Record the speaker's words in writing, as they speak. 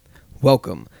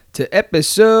Welcome to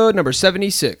episode number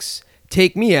 76.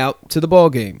 Take me out to the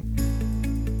ball game.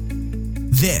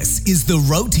 This is the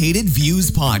Rotated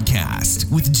Views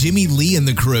Podcast with Jimmy Lee and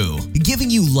the crew, giving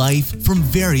you life from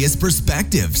various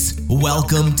perspectives.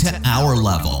 Welcome to our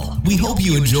level. We hope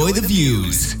you enjoy the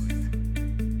views.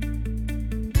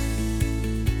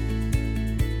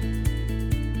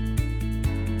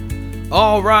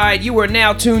 All right, you are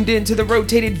now tuned in to the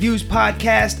Rotated Views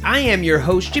Podcast. I am your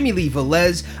host, Jimmy Lee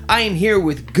Velez. I am here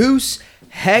with Goose,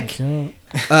 Heck,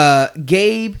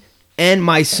 Gabe, and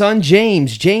my son,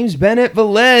 James. James Bennett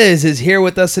Velez is here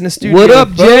with us in the studio. What up,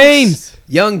 folks. James?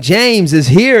 Young James is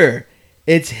here.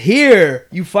 It's here.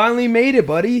 You finally made it,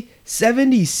 buddy.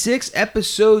 76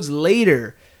 episodes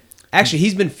later. Actually,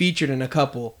 he's been featured in a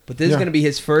couple, but this is going to be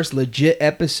his first legit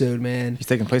episode, man. He's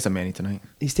taking place at Manny tonight.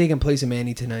 He's taking place at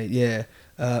Manny tonight, yeah.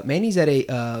 Manny's at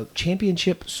a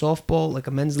championship softball, like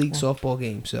a men's league softball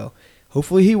game, so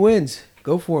hopefully he wins.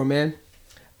 Go for him, man.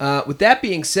 With that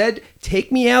being said,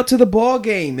 take me out to the ball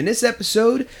game. In this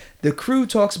episode, the crew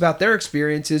talks about their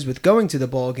experiences with going to the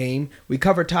ball game. We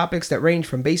cover topics that range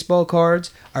from baseball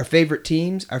cards, our favorite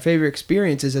teams, our favorite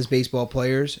experiences as baseball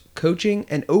players, coaching,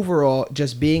 and overall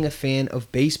just being a fan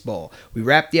of baseball. We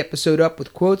wrap the episode up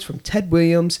with quotes from Ted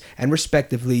Williams and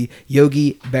respectively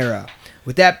Yogi Berra.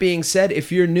 With that being said,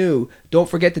 if you're new, don't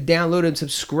forget to download and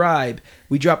subscribe.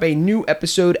 We drop a new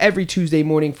episode every Tuesday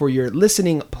morning for your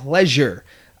listening pleasure.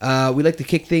 We like to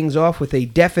kick things off with a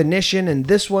definition, and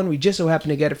this one we just so happen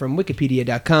to get it from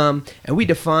Wikipedia.com, and we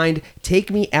defined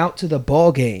 "Take Me Out to the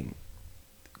Ball Game."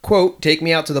 Quote, "Take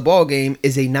Me Out to the Ball Game"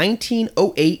 is a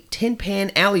 1908 Tin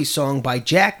Pan Alley song by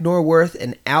Jack Norworth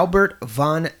and Albert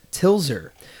Von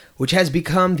Tilzer, which has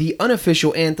become the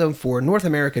unofficial anthem for North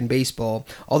American baseball,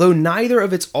 although neither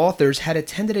of its authors had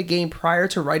attended a game prior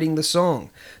to writing the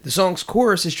song. The song's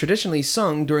chorus is traditionally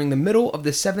sung during the middle of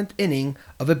the 7th inning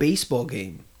of a baseball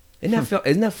game.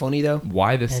 Isn't that funny, though?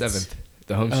 Why the 7th?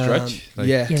 The home stretch?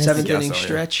 Yeah, 7th Yeah, inning so, yeah.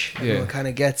 stretch. Yeah. Everyone kind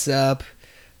of gets up.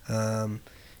 A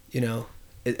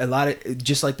lot of,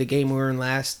 just like the game we were in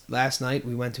last night,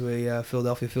 we went to a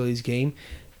Philadelphia Phillies game.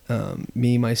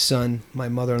 Me, my son, my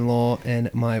mother-in-law,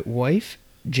 and my wife,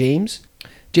 James.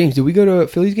 James, did we go to a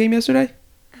Phillies game yesterday?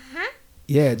 Uh-huh.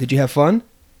 Yeah, did you have fun?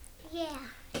 Yeah.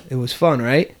 It was fun,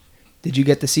 right? Did you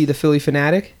get to see the Philly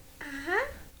Fanatic? Uh-huh.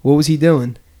 What was he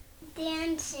doing?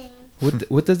 Dancing.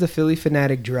 What does the Philly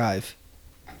Fanatic drive?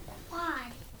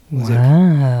 Quad.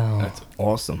 Wow. That's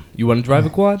awesome. You want to drive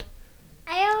a quad?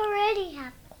 I already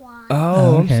have quad.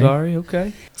 Oh, okay. I'm sorry.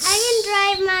 Okay. I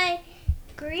can drive my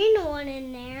green one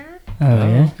in there. Oh,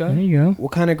 yeah. okay. There you go.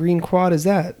 What kind of green quad is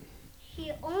that?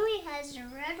 He only has a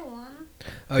red one.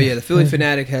 Oh, yeah, the Philly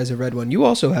Fanatic has a red one. You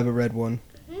also have a red one.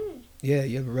 Hmm. Yeah,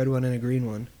 you have a red one and a green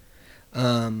one.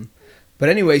 But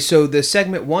anyway, so the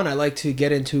segment one, I like to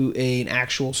get into an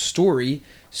actual story.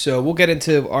 So we'll get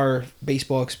into our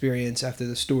baseball experience after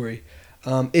the story.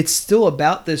 It's still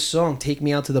about this song, "Take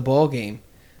Me Out to the Ball Game."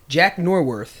 Jack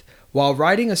Norworth, while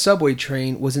riding a subway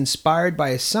train, was inspired by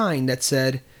a sign that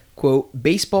said, quote,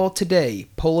 "Baseball Today,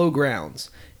 Polo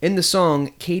Grounds." In the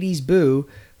song, Katie's boo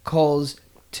calls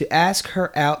to ask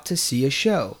her out to see a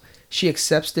show. She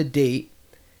accepts the date,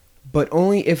 but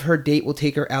only if her date will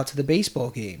take her out to the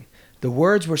baseball game. The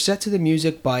words were set to the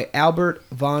music by Albert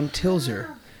Von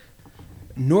Tilzer.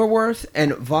 Norworth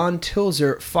and Von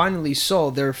Tilzer finally saw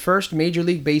their first Major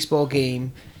League Baseball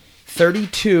game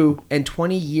 32 and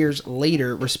 20 years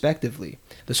later, respectively.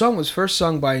 The song was first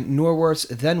sung by Norworth's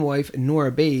then-wife,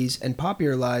 Nora Bayes, and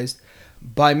popularized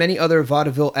by many other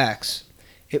vaudeville acts.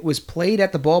 It was played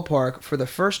at the ballpark for the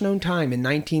first known time in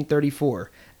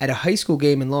 1934 at a high school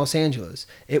game in Los Angeles.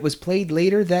 It was played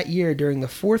later that year during the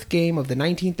 4th game of the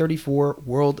 1934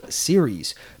 World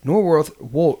Series. Norworth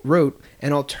wrote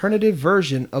an alternative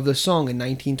version of the song in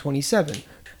 1927.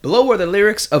 Below are the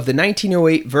lyrics of the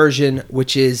 1908 version,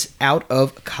 which is out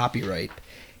of copyright.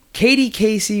 Katie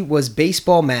Casey was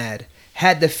baseball mad,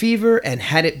 had the fever and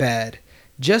had it bad.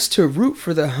 Just to root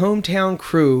for the hometown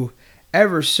crew,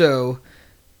 ever so,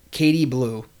 Katie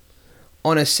Blue.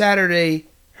 On a Saturday,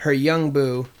 her young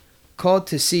boo called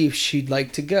to see if she'd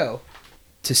like to go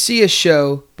to see a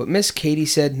show, but Miss Katie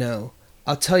said no.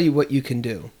 I'll tell you what you can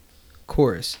do.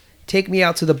 Chorus. Take me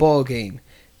out to the ball game.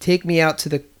 Take me out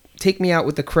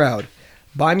with the crowd.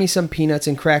 Buy me some peanuts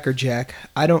and Cracker Jack.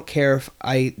 I don't care if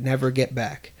I never get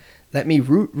back. Let me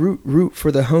root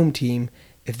for the home team.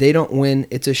 If they don't win,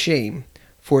 it's a shame.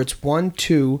 For it's 1,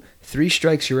 2, 3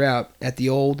 strikes you're out at the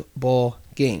old ball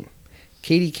game.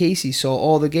 Katie Casey saw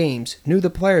all the games, knew the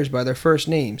players by their first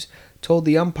names, told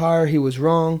the umpire he was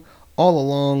wrong all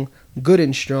along, good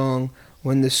and strong.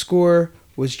 When the score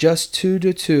was just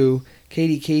 2-2.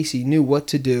 Katie Casey knew what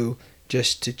to do.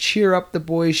 Just to cheer up the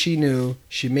boys she knew,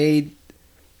 she made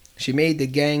the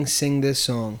gang sing this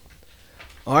song.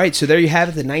 All right, so there you have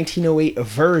it, the 1908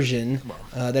 version.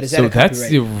 That is So that's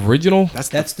the original? That's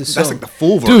the song. That's like the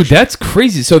full version. Dude, that's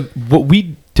crazy. So what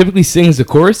we typically sing is the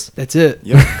chorus? That's it.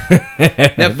 Yep.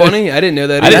 Isn't that funny? I didn't know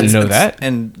that. I either. didn't know that.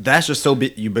 And that's just so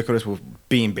ubiquitous with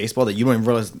being baseball that you don't even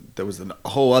realize there was a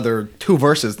whole other 2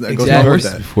 verses that goes Exactly. along with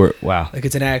Verse that. before, wow. Like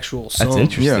it's an actual song. That's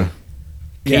interesting. Yeah.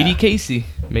 Katie Yeah. Casey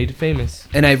made it famous.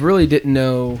 And I really didn't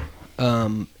know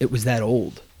it was that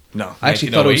old. No. I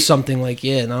actually thought it 1908? was something like,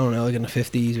 I don't know, like in the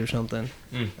 50s or something.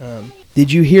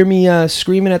 Did you hear me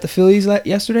screaming at the Phillies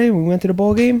yesterday when we went to the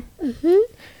ball game? Mhm.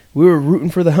 We were rooting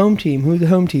for the home team. Who's the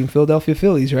home team? Philadelphia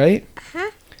Phillies, right?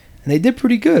 Uh-huh. And they did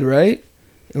pretty good, right?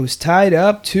 It was tied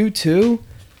up 2-2.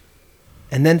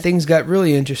 And then things got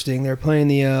really interesting. They were playing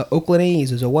the Oakland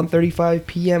A's. It was a 1:35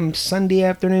 p.m. Sunday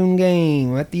afternoon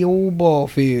game at the old ball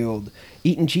field.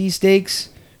 Eating cheesesteaks,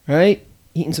 right?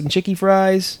 Eating some chicky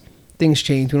fries. Things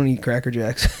changed. We don't eat Cracker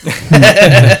Jacks.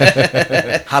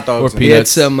 Hot dogs. Or We had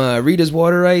peanuts. some Rita's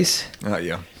water ice.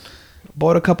 Yeah.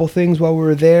 Bought a couple things while we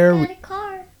were there. Got a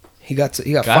car. He got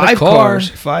Got a 5 car. cars.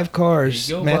 5 cars.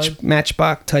 There you go, bud.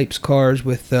 Matchbox types cars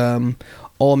with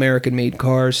all American made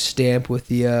cars stamped with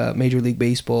the Major League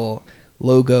Baseball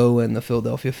logo and the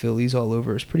Philadelphia Phillies all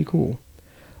over. It's pretty cool.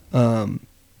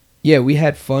 Yeah, we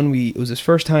had fun. It was his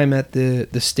first time at the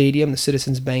stadium, the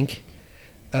Citizens Bank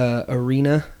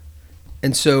arena.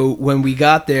 And so when we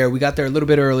got there a little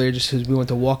bit earlier just because we went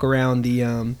to walk around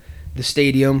the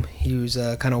stadium. He was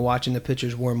kind of watching the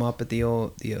pitchers warm up at the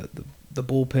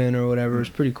bullpen or whatever. It was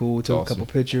pretty cool. We took Awesome. a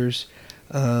couple pictures.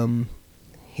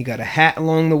 He got a hat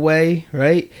along the way,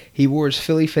 right? He wore his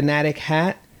Philly Fanatic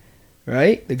hat,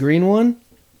 right? The green one.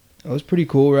 That was pretty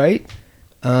cool, right?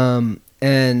 And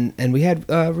we had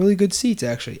really good seats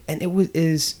actually. And it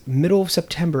is middle of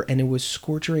September and it was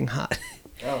scorching hot.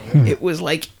 It was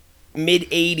like mid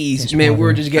 80s. Man, we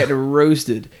were just getting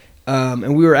roasted.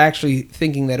 And we were actually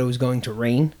thinking that it was going to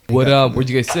rain. Where'd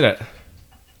you guys sit at?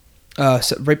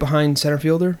 Right behind center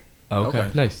fielder. Oh, okay.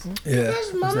 Okay. Nice. Yeah.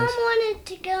 Because my mom wanted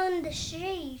to go in the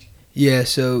shade. Yeah,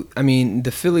 so, I mean,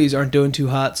 the Phillies aren't doing too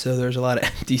hot, so there's a lot of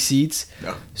empty seats.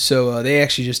 No. So they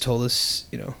actually just told us,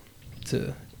 we could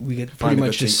pretty Find a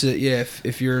much good just sit. Yeah,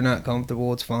 if you're not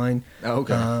comfortable, it's fine. Oh,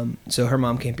 okay. So her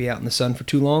mom can't be out in the sun for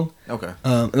too long. Okay.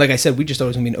 And like I said, we just thought it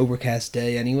was going to be an overcast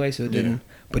day anyway, so it didn't.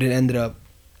 But it ended up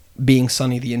being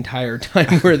sunny the entire time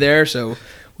we were there, so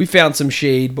we found some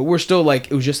shade, but we're still it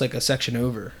was just like a section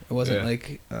over. It wasn't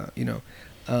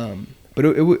but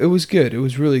it was good. It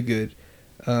was really good.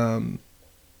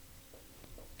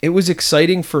 It was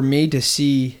exciting for me to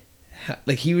see,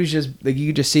 he was just, you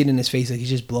could just see it in his face, he's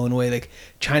just blown away,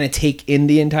 trying to take in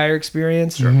the entire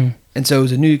experience. Sure. And so it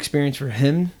was a new experience for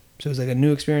him, so it was a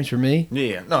new experience for me.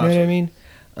 Yeah. No. You know what I mean?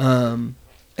 And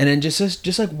then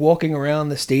just walking around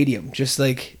the stadium, just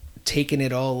taking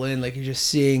it all in, you're just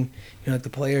seeing, the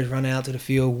players run out to the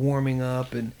field, warming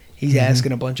up, and he's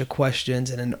asking a bunch of questions,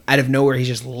 and then out of nowhere he's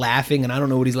just laughing, and I don't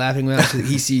know what he's laughing about. So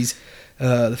he sees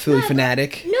the Philly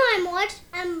Fanatic. No,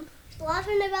 I'm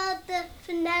laughing about the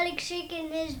Fanatic shaking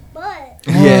his butt.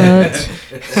 Yeah.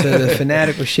 So the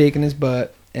Fanatic was shaking his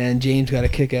butt, and James got a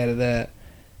kick out of that.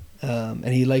 And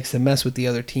he likes to mess with the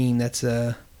other team. That's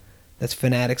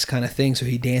Fanatic's kind of thing. So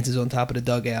he dances on top of the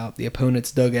dugout, the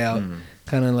opponent's dugout,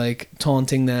 kind of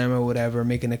taunting them or whatever,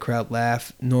 making the crowd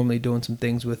laugh. Normally doing some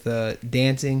things with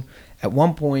dancing. At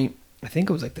one point, I think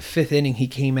it was the 5th inning, he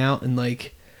came out in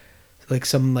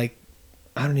some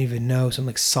I don't even know, some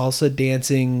salsa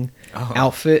dancing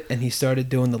outfit, and he started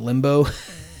doing the limbo.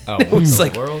 Oh, It was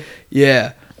what the world?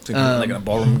 Yeah. Like a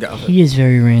ballroom guy. He is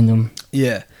very random.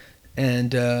 Yeah,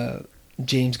 and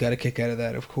James got a kick out of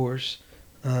that, of course.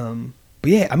 But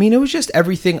yeah, I mean, it was just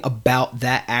everything about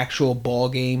that actual ball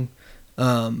game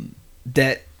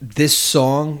that this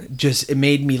song it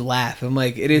made me laugh. I'm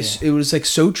it was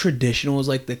so traditional. It was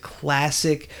the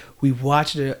classic. We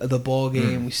watched the ball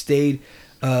game. We stayed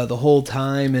the whole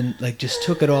time and just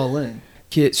took it all in.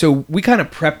 So we kind of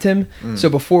prepped him. So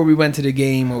before we went to the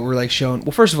game, we're showing.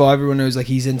 Well, first of all, everyone knows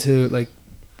he's into we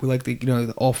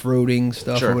the off-roading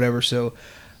stuff Sure. or whatever. So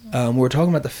we were talking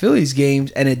about the Phillies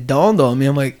games, and it dawned on me.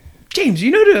 I'm like, James,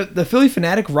 you know the Philly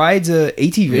Fanatic rides a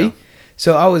ATV? Yeah.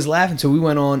 So I was laughing. So we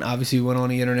went on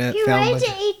the internet. You found ride an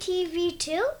ATV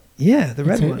too? yeah, the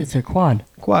red one. It's a quad.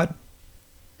 Quad.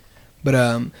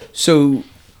 But so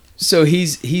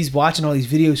he's watching all these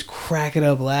videos, cracking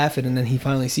up, laughing, and then he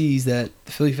finally sees that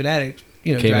the Philly Fanatic,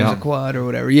 Came drives out. a quad or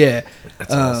whatever. Yeah.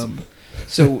 That's awesome.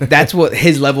 So that's what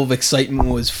his level of excitement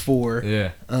was for.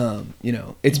 Yeah. You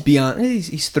know, it's beyond.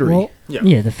 He's 3. Well, Yeah.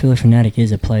 yeah, the Philly Fanatic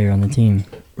is a player on the team.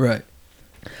 Right.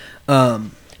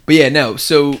 But yeah, no.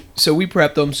 So we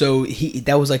prepped him. So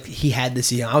that was like he had to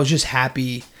see him. I was just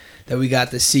happy that we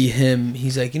got to see him.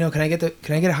 He's like, you know, can I get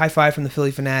a high five from the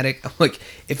Philly Fanatic? I'm like,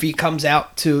 if he comes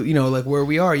out to, you know, like where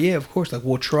we are, yeah, of course, like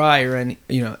we'll try or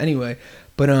anyway.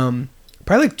 But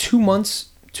probably like 2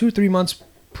 or 3 months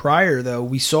prior though,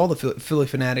 we saw the Philly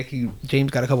Fanatic.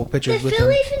 James got a couple The pictures with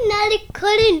Philly him. Fanatic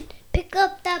couldn't pick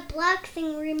up that black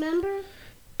thing, remember?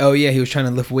 Oh yeah, he was trying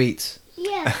to lift weights.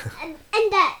 Yeah, and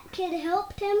that kid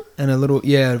helped him. And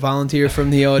a volunteer from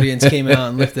the audience came out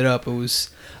and lifted up. It was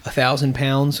 1,000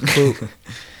 pounds. Quote.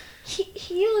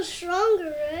 He was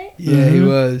stronger, right? Yeah, he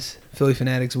was. Philly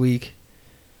Fanatic's weak.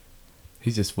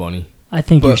 He's just funny. I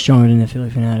think you're But- stronger than the Philly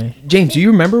Fanatic. James, do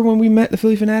you remember when we met the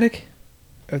Philly Fanatic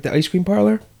at the ice cream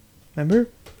parlor? Remember?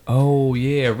 Oh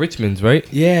yeah, Richmond's right.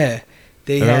 Yeah,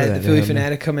 they I remember had that, the Philly yeah.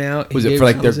 Fanatic come out. Was He it gave for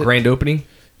us- like their was it- grand opening?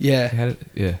 They Yeah. had it.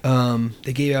 Yeah.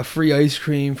 They gave out free ice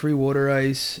cream, free water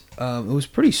ice. It was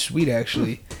pretty sweet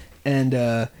actually, and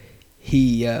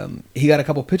he got a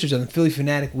couple pictures of him. Philly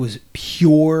Fanatic was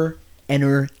pure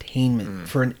entertainment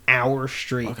for an hour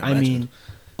straight. I can I imagine. mean,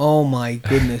 oh my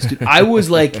goodness, dude! I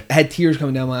was like, had tears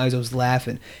coming down my eyes. I was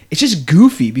laughing. It's just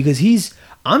goofy because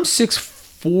I'm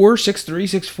 6'4", 6'3",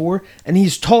 6'4", and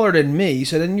he's taller than me.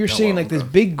 So then you're seeing wow, like this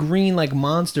okay. big green like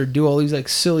monster do all these like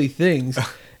silly things.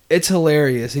 It's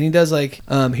hilarious, and he does like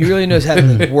he really knows how to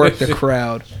like, work the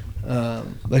crowd.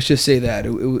 Let's just say that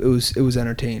it was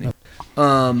entertaining.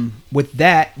 With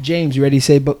that, James, you ready to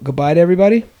say goodbye to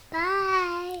everybody?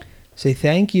 Bye. Say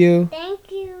thank you.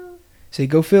 Thank you. Say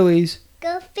go Phillies.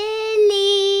 Go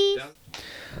Phillies.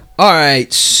 All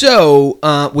right. So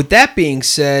with that being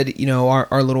said, you know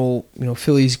our little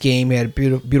Phillies game. We had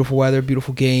beautiful weather,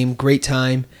 beautiful game, great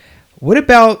time. What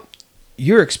about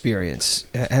your experience?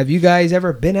 Have you guys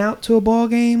ever been out to a ball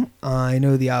game? I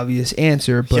know the obvious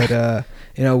answer, but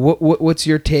what's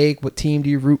your take? What team do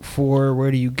you root for?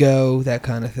 Where do you go? That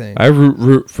kind of thing. I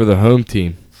root for the home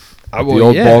team. At the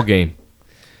old ball game.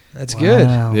 That's good.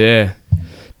 Wow. Yeah.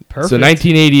 Perfect. So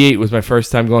 1988 was my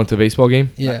first time going to a baseball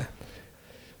game. Yeah.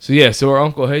 So our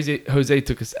uncle Jose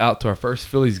took us out to our first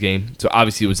Phillies game. So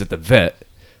obviously it was at the Vet,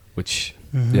 which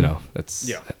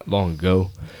that's long ago.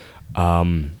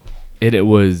 It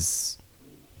was.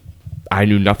 I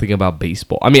knew nothing about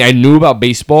baseball. I mean, I knew about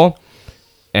baseball,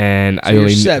 and So I you're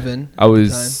only 7. I at the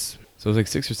was so I was like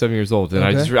 6 or 7 years old, and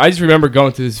Okay. I just remember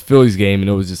going to this Phillies game, and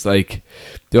it was just like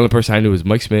the only person I knew was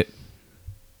Mike Schmidt,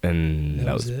 and That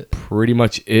that was was it. pretty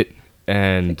much it. time. I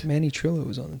And think Manny Trillo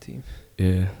was on the team.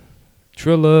 yeah,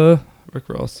 Trilla, Rick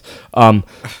Ross.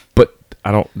 But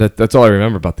I don't. That's all I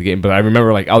remember about the game. But I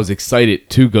remember like I was excited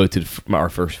to go to our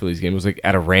first Phillies game. It was like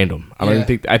at a random. I don't even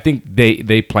think. I think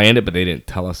they planned it, but they didn't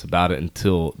tell us about it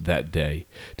until that day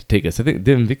to take us. I think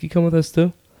didn't Vicky come with us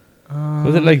too?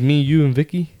 Was it like me, you, and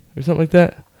Vicky or something like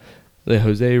that? Like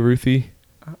Jose, Ruthie.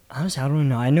 Honestly, I don't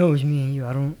know. I know it was me and you.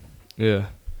 I don't. Yeah.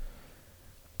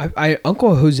 I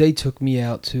Uncle Jose took me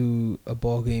out to a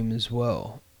ball game as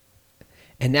well.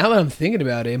 And now that I'm thinking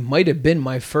about it, it might have been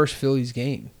my first Phillies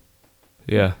game.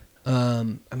 Yeah. I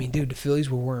mean, dude, the Phillies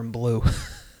were wearing blue.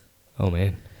 Oh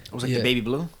man. It was like Yeah. the baby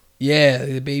blue, Yeah,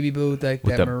 the baby blue with With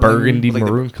that the maroon. burgundy Like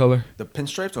the- maroon color. the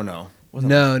pinstripes or no? Wasn't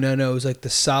No. It was like the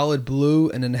solid blue,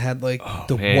 and then it had like Oh,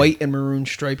 the man. white and maroon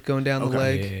stripe going down the Okay.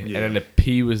 leg. Yeah. Yeah. And then the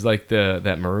P was like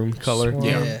that maroon color. Swirl.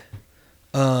 Yeah.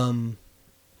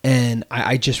 And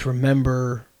I just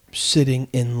remember sitting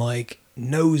in like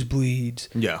nosebleeds.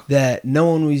 Yeah. That no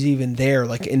one was even there,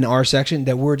 like in our section.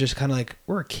 That we're just kind of like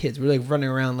we're kids. We're like running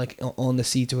around like on the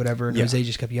seats or whatever. And Yeah. Jose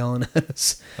just kept yelling at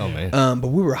us. Oh man. But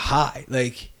we were high.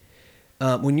 Like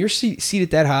when you're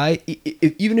seated that high,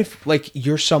 even if like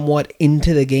you're somewhat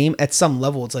into the game at some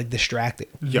level, it's like distracting.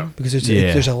 Yeah. Because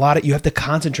Yeah. there's a lot of you have to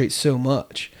concentrate so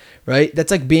much, right?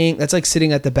 That's like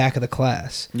sitting at the back of the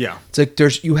class. Yeah. It's like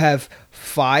you have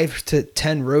 5 to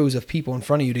 10 rows of people in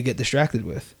front of you to get distracted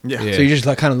with. Yeah. Yeah. So you just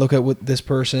like kind of look at what this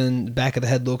person back of the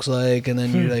head looks like, and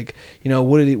then you're like,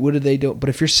 what did they do? But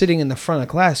if you're sitting in the front of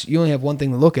class, you only have one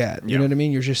thing to look at. You Yeah. know what I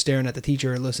mean? You're just staring at the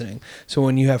teacher or listening. So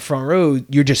when you have front row,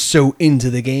 you're just so into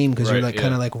the game because you're Right, like yeah.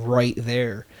 kind of like right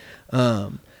there.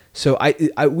 So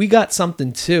we got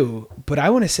something too, but I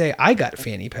want to say I got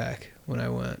fanny pack when I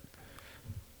went.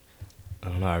 I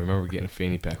don't know. I remember getting a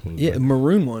fanny pack when we Yeah, went.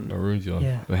 maroon one. Maroon's on.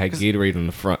 Yeah. It had Gatorade on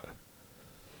the front.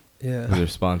 It was Yeah. their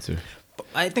sponsor.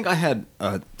 I think I had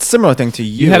a similar thing to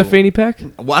you. You had a fanny pack?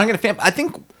 Well, I'm gonna fan. I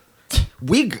think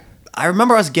I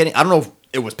remember us getting. I don't know if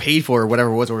it was paid for or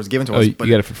whatever it was, or was given to Oh, us. you But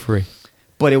got it for free.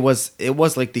 but it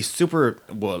was like these super,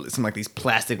 well, it seemed like these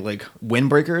plastic like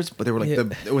windbreakers, but they were like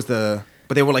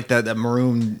but they were like the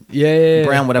maroon, Yeah.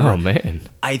 brown, whatever. Oh man.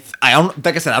 I don't,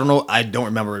 like I said, I don't know. I don't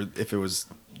remember if it was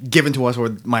given to us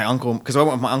or my uncle, because I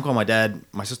went with my uncle, my dad,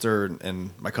 my sister,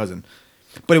 and my cousin.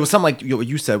 But it was something like what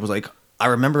you said was like, I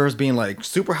remember us being like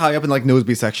super high up in like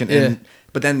nosebleed section,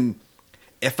 but then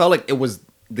it felt like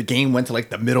the game went to like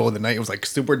the middle of the night. It was like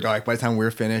super dark by the time we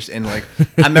were finished, and like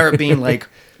I remember it being like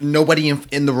nobody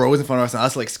in the rows in front of us, and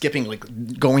us like skipping, like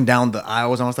going down the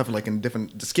aisles and all stuff, like in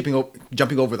different, just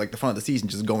jumping over like the front of the seats and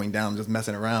just going down, just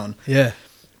messing around. Yeah.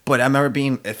 But I remember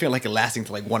it felt like it lasting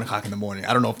to like 1 o'clock in the morning.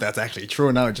 I don't know if that's actually true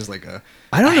or not. It's just like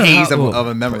I don't know haze how- of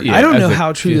a memory. Yeah, I don't as know a-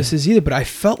 how true yeah. this is either, but I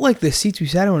felt like the seats we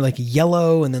sat in were like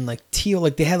yellow and then like teal,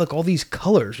 like they had like all these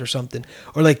colors or something,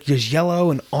 or like just yellow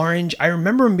and orange. I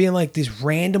remember them being like these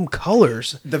random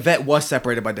colors. The vet was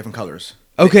separated by different colors.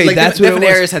 Okay, like, that's different what it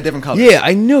was. areas had different colors. Yeah,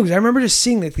 I know because I remember just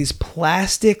seeing like these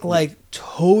plastic, like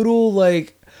total,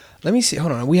 like. Let me see.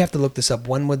 Hold on, we have to look this up.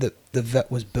 When would the vet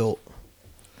was built?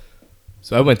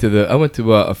 So I went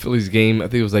to a Phillies game. I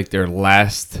think it was like their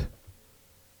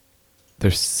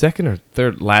second or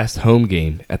third last home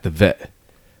game at the vet.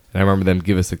 And I remember them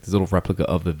give us like this little replica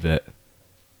of the vet.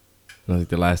 It was like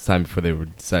the last time before they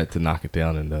decided to knock it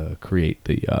down and create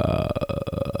the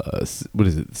what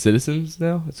is it? Citizens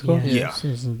now? It's called Yeah.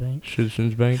 Citizens Bank.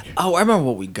 Citizens Bank. Oh, I remember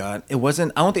what we got. It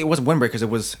wasn't. I don't think it wasn't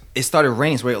windbreakers. It started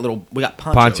raining, so we got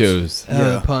ponchos. Ponchos.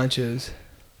 Yeah. Ponchos.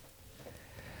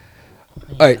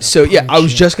 All right, so yeah, I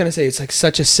was just gonna say it's like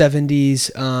such a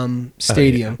 '70s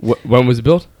stadium. When was it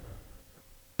built?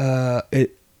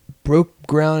 It broke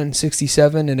ground in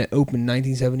 '67 and it opened in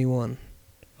 1971.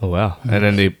 Oh wow! And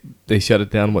then they shut it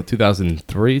down. What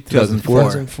 2003, 2004?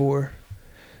 2004.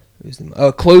 It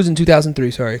was closed in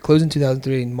 2003. Sorry, closed in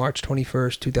 2003. And March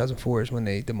 21st, 2004 is when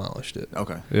they demolished it.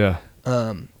 Okay. Yeah.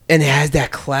 And it has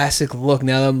that classic look.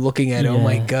 Now that I'm looking at it, oh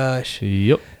my Yeah. gosh.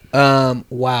 Yep.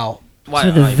 Wow. Why,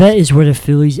 So the vet is where the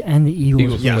Phillies and the Eagles.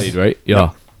 Eagles Yes. played, right?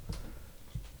 Yeah.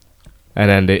 And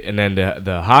then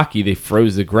the hockey, they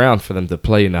froze the ground for them to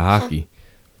play in the hockey.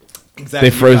 exactly.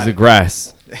 They froze the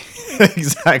grass.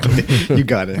 Exactly. You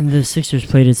got it. And the Sixers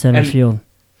played at center And- field.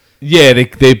 Yeah, they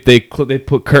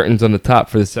put curtains on the top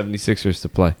for the 76ers to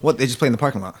play. What? They just play in the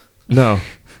parking lot. No,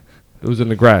 it was in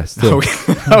the grass. Still.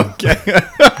 Okay.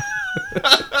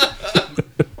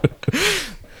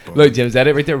 Look, Jim, is that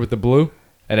it right there with the blue?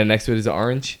 And then next to it is the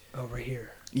orange? Oh, right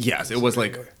here. Yes, it was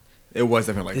like. It was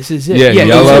definitely like. This is it. Yeah, Yeah,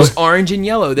 yellow. it was orange and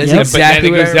yellow. That's Yep. exactly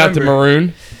but then what it goes I down to remember.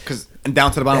 maroon. And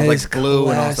down to the bottom That was is like blue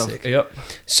and all stuff. classic. Yep.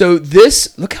 So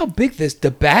this, look how big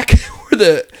the back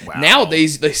where Wow.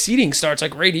 nowadays the seating starts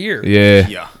like right here. Yeah.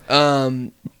 Yeah.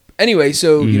 Anyway,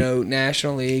 so you know,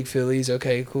 National League, Phillies,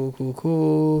 okay,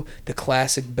 cool. The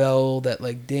classic bell that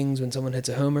like dings when someone hits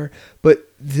a homer. But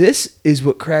this is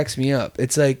what cracks me up.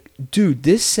 It's like, dude,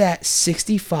 this sat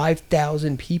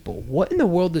 65,000 people. What in the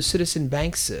world does Citizen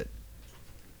Bank sit?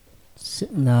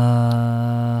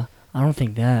 Nah, I don't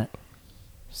think that.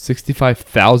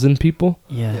 65,000 people?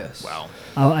 Yeah. Yes. Wow.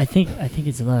 Oh, I think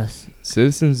it's less,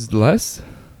 Citizens less?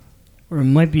 or it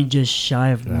might be just shy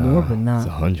of more, but It's not.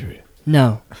 100.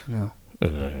 No.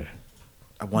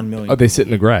 At 1 million. Oh, they sit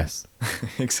in the grass.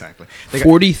 Exactly. They got,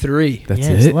 43. That's Yeah,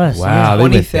 it's it? less, Wow. yeah. they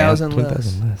went 20,000 down,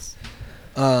 20,000 less.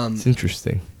 It's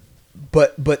interesting.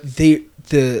 But the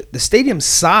stadium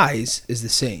size is the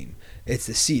same. It's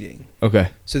the seating. Okay.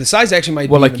 So the size actually might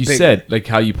Well, be like even you bigger. said, like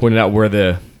how you pointed out where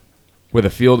the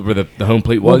field, where the home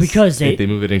plate was. Well, because they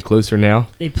move it in closer now.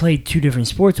 They played two different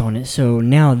sports on it, so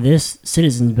now this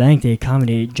Citizens Bank they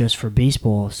accommodated just for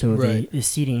baseball. So Right. the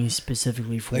seating is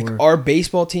specifically for. Like our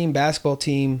baseball team, basketball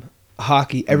team,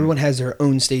 hockey, everyone has their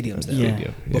own stadiums now. Yeah.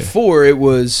 Yeah. Before it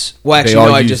was actually all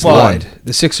no, I used just one. lied.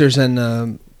 The Sixers and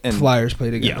And- Flyers play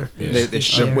yeah. together. They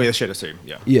should have seen.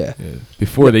 Yeah. Yeah. Yeah.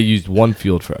 Before they used one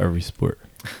field for every sport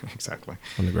Exactly.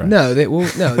 on the grass. No,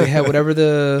 they had whatever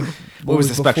the What was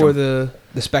the before spectrum?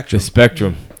 the spectrum. The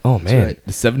Spectrum. Oh man, right.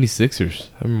 the 76ers.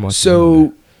 I remember watching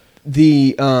So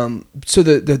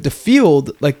the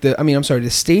field, like the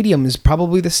stadium is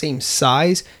probably the same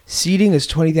size. Seating is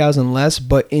 20,000 less,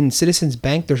 but in Citizens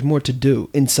Bank there's more to do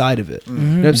inside of it. You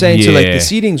know what I'm saying? So like Yeah. the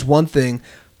seating's one thing,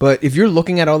 but if you're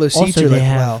looking at all those seats, also, you're they like,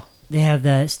 have wow. they have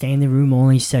that standing room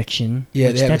only section. Yeah,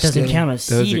 which they have that a doesn't standing- count as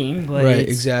Does it- seating, but Right,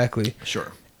 it's, exactly.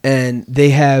 Sure. And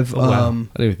they have Oh, wow. I didn't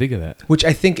even think of that. which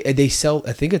I think they sell.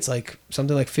 I think it's like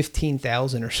something like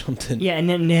 15,000 or something. Yeah, and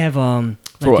then they have For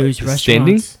like what, those the restaurants.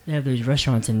 standing? They have those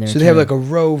restaurants in there. So they have too. like a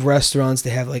row of restaurants. They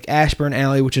have like Ashburn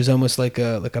Alley, which is almost like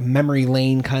a memory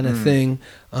lane kind of thing.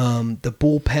 The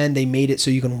bullpen, they made it so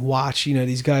you can watch. You know,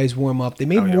 these guys warm up. They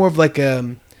made Oh, yeah. more of like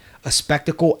a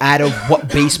spectacle out of what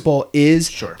baseball is.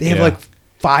 Sure. They have Yeah. like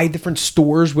 5 different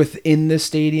stores within the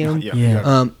stadium.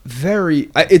 Yeah.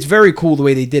 It's very cool the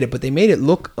way they did it, but they made it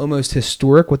look almost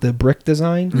historic with the brick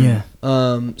design. Yeah.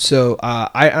 So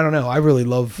I don't know. I really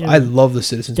love. Yeah. I love the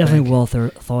Citizens Definitely Bank. well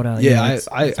thought out. Yeah, it's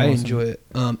I awesome. enjoy it.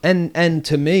 And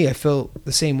to me, I feel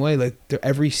the same way. Like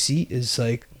every seat is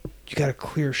like you got a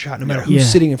clear shot, no matter who's Yeah.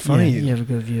 sitting in front Yeah, of you. You have a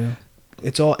good view.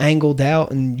 It's all angled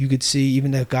out, and you could see even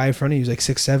that guy in front of you is like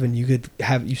 6'7".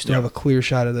 You still have a clear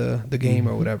shot of the game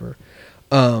or whatever.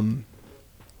 So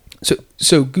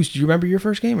Goose, do you remember your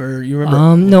first game, or you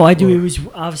remember? No, I do. It was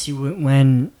obviously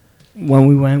when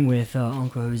we went with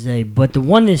Uncle Jose, but the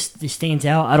one that stands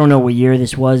out. I don't know what year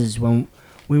this was. Is when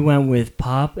we went with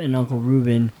Pop and Uncle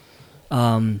Ruben,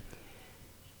 and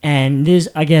this,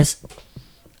 I guess,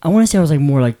 I want to say I was like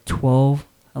more like 11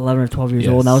 or 12 years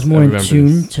Yes, old. And I was I more in remember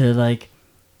tune this. to like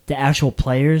the actual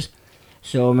players.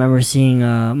 So I remember seeing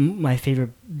my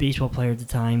favorite baseball player at the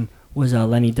time was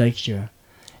Lenny Dykstra.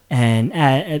 And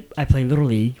I played Little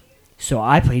League, so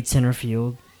I played center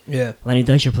field. Yeah. Lenny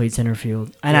Dykstra played center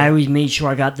field. And I always made sure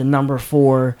I got the number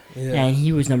 4, and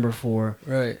he was number 4.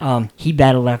 Right. He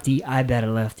batted lefty, I batted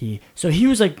lefty. So he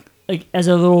was like as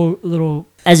a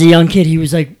as a young kid, he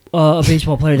was like a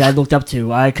baseball player that I looked up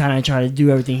to. I kind of tried to do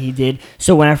everything he did.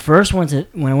 So when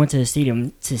I went to the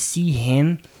stadium to see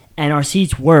him, and our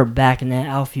seats were back in that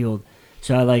outfield.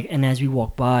 So and as we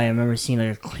walked by, I remember seeing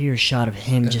like a clear shot of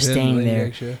him just him, staying Lenny there.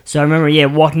 Dykstra. So I remember,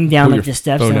 walking down Pull like your the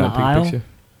steps phone down the out, take a aisle, picture.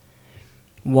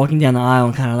 walking down the aisle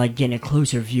and kind of like getting a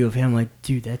closer view of him. Like,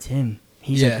 dude, that's him.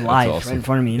 He's Yeah. like live That's awesome. right in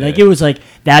front of me. Yeah. Like it was like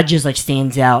that just like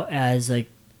stands out as like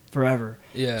forever.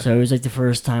 Yeah. So it was like the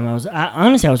first time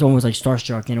honestly I was almost like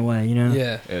starstruck in a way, you know.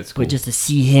 Yeah. Yeah, it's cool. But just to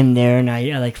see him there, and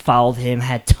I like followed him,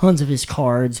 had tons of his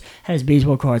cards, had his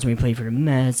baseball cards when he played for the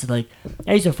Mets. Like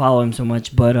I used to follow him so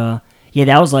much, but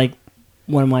that was like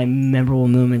one of my memorable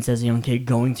moments as a young kid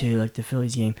going to like the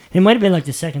Phillies game. It might have been like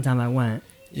the second time I went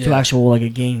to Yeah. actual like a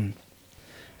game.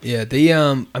 Yeah,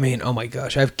 I mean, oh my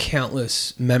gosh, I have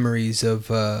countless memories of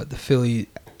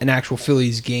an actual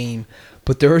Phillies game,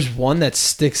 but there was one that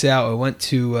sticks out. I went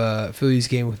to a Phillies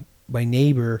game with my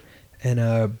neighbor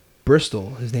in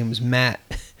Bristol. His name was Matt,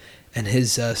 and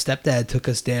his stepdad took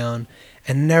us down.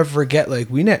 And never forget, like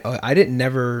I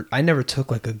never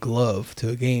took like a glove to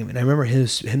a game, and I remember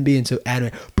him being so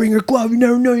adamant. Bring your glove. You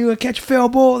never know you're gonna catch a foul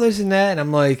ball. This and that, and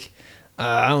I'm like,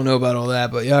 I don't know about all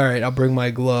that, but yeah, all right, I'll bring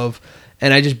my glove.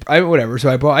 And whatever.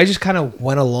 So I just kind of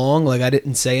went along, like I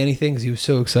didn't say anything because he was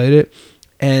so excited.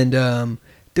 And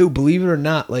dude, believe it or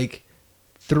not, like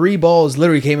 3 balls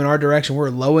literally came in our direction. We were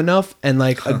low enough, and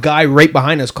like a guy right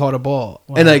behind us caught a ball.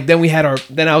 Wow. And like then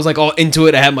I was like all into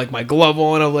it. I had like my glove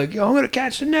on. I'm like, yo, I'm gonna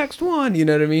catch the next one. You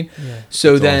know what I mean? Yeah.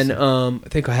 So That's then I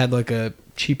think I had like a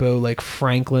cheapo like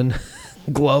Franklin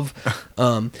glove.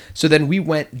 So then we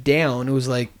went down. It was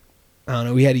like, I don't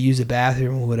know, we had to use the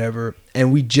bathroom or whatever,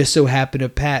 and we just so happened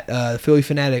to Philly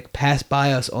Fanatic passed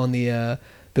by us on the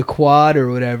quad or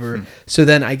whatever. So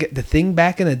then the thing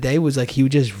back in the day was like he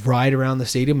would just ride around the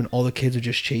stadium and all the kids would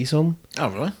just chase him. Oh,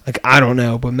 really? Like, I don't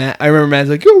know, but I remember Matt's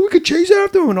like, yo, we could chase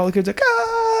after him, and all the kids like,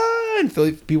 ah, and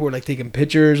Philly people were like taking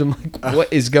pictures. I'm like,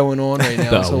 what is going on right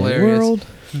now? It's The hilarious. world?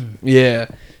 Yeah.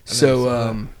 saw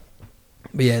So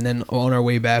but yeah, and then on our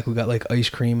way back we got like ice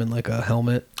cream and like a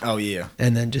helmet. Oh, yeah.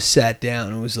 And then just sat down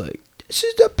and was like, this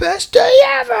is the best day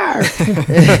ever. You know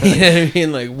what I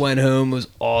mean? Like, went home, was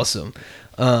awesome.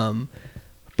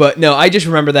 But no, I just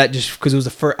remember that just because it was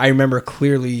the first. I remember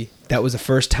clearly that was the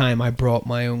first time I brought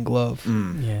my own glove.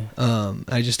 Yeah.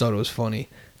 I just thought it was funny.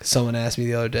 'Cause someone asked me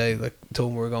the other day, like, told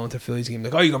them we were going to the Phillies game,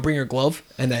 like, oh, you gonna bring your glove?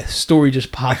 And that story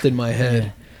just popped in my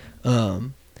head.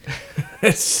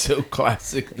 It's so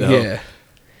classic, though. Yeah.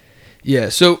 Yeah.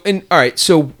 So, all right.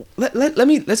 So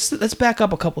let's back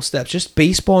up a couple steps. Just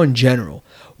baseball in general.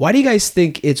 Why do you guys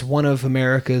think it's one of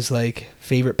America's like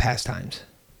favorite pastimes?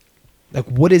 Like,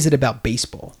 what is it about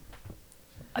baseball?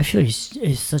 I feel like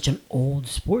it's such an old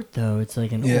sport, though. It's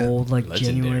like an Yeah. old, like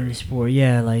Legendary. genuine sport.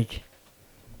 Yeah, like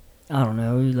I don't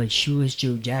know, like Shoeless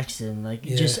Joe Jackson. Like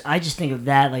Yeah. I just think of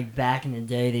that. Like back in the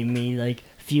day, they made like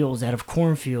fields out of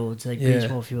cornfields, like Yeah.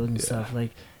 baseball fields and stuff, like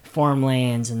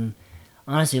farmlands, and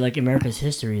honestly, like America's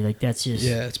history. Like that's just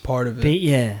Yeah, it's part of it.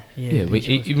 yeah. Yeah,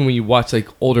 baseball's- even when you watch like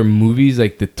older movies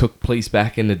like that took place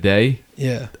back in the day,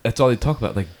 Yeah. that's all they talk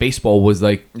about. Like baseball was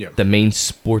like Yeah. the main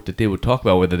sport that they would talk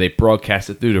about, whether they broadcast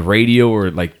it through the radio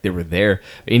or like they were there.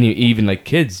 And even like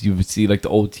kids, you would see like the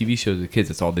old TV shows of kids.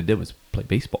 That's all they did was play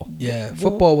baseball. Yeah.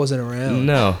 Football wasn't around.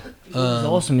 No, What's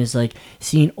awesome is like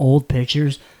seeing old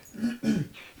pictures.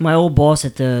 My old boss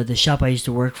at the shop I used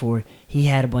to work for, he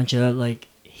had a bunch of like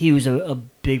he was a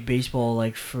big baseball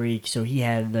like freak, so he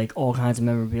had like all kinds of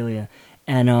memorabilia.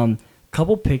 And a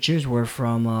couple pictures were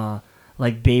from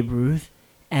like Babe Ruth,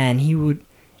 and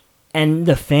and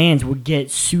the fans would get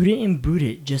suited and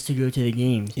booted just to go to the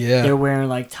games. Yeah. They're wearing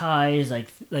like ties,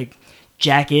 like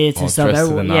jackets All and stuff. dressed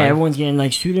to the nine. Everyone's getting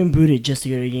like suited and booted just to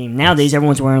go to the game. Nowadays,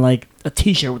 everyone's wearing like a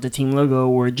T-shirt with the team logo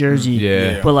or a jersey.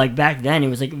 Yeah. But like back then, it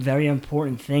was like a very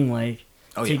important thing. Like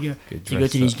Oh, to yeah. go Get to go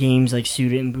dressed to these up. games like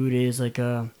suited and booted is like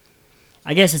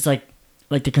I guess it's like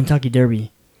the Kentucky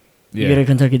Derby. You go to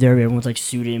Kentucky Derby, everyone's like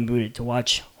suited and booted to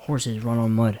watch horses run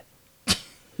on mud.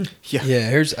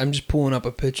 Yeah, I'm just pulling up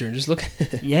a picture and just look.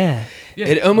 Yeah.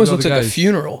 It almost You know looks the like a guys.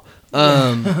 funeral.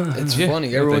 It's Yeah. funny.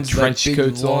 With the Everyone's like trench big,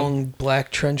 coats on. long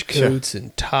black trench Sure. coats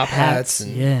and top hats,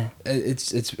 and yeah.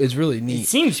 it's really It neat.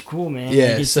 seems cool, man.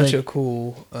 Yeah, Like, it's such like, a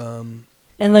cool.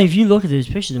 And like if you look at those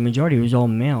pictures, the majority was all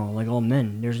male, like all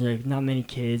men. There's like not many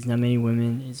kids, not many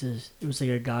women. It was like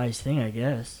a guy's thing, I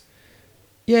guess.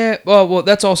 Yeah, well,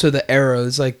 that's also the era.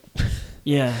 It's like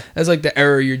Yeah. that's like the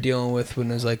era you're dealing with when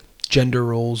there's like gender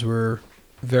roles were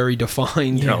very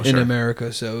defined Yeah, in sure.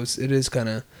 America. So it is kind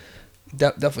of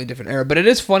definitely a different era. But it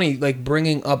is funny, like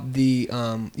bringing up the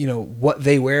what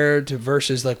they wear to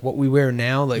versus like what we wear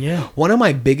now. Like Yeah. one of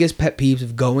my biggest pet peeves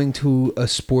of going to a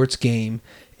sports game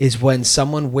is when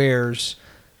someone wears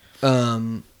Like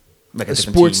a different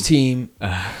sports team.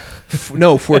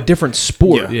 For a different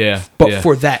sport. Yeah. But yeah.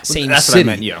 for that same That's city. what I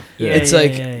meant. Yeah. It's Yeah,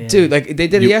 like, yeah, yeah. dude, like they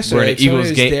did it You yesterday. wearing an Like, somebody Eagles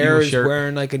was game- there Eagles is shirt?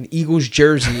 wearing like an Eagles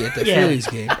jersey at the Yeah. Phillies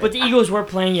game. But the Eagles were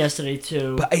playing yesterday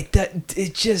too. But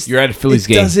it just You're at a Phillies it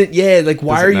game. Doesn't like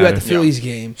why Doesn't are you at matter. the Phillies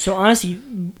game? So honestly,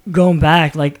 going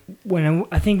back, like when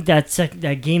I think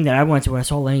that game that I went to, when I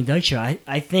saw Lenny Dykstra,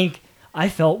 I think I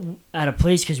felt out of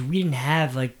place because we didn't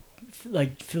have like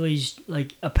Phillies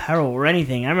like apparel or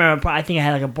anything. I remember I think I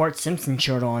had like a Bart Simpson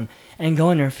shirt on, and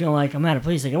going there feeling like I'm out of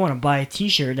place. Like I want to buy a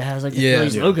T-shirt that has like the Yeah.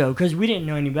 Phillies Yeah. logo because we didn't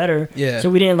know any better. Yeah. So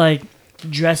we didn't like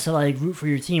dress to like root for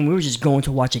your team. We were just going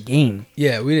to watch a game.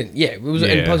 Yeah, we didn't. Yeah, it was.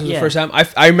 And Yeah. plus, it was Yeah. the first time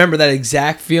I remember that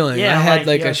exact feeling. Yeah, I had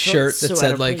like yeah, a I felt shirt so that out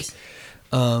said of like place.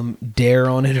 "Dare"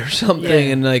 on it or something,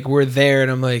 Yeah. and like we're there, and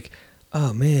I'm like,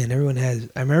 oh man, everyone has.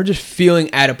 I remember just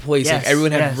feeling out of place. Like Yes,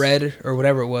 everyone had yes. red or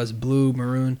whatever it was, blue,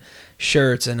 maroon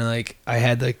shirts, and like I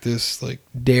had like this like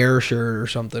Dare shirt or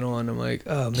something on. I'm like,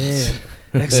 oh man,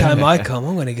 next time I come,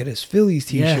 I'm gonna get his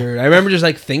Phillies Yeah. T-shirt. I remember just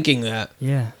like thinking that.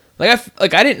 Yeah.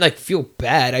 Like I didn't like feel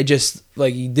bad. I just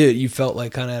like you felt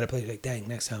like kind of out of place. Like dang,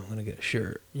 next time I'm gonna get a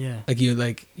shirt. Yeah. Like you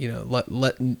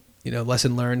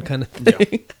lesson learned kind of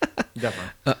thing.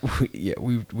 Definitely.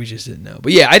 We just didn't know.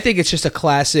 But yeah, I think it's just a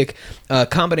classic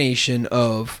combination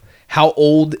of how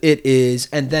old it is,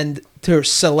 and then to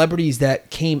celebrities that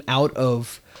came out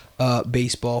of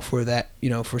baseball for that,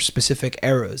 for specific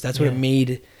eras. That's what it Yeah.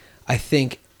 made. I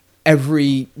think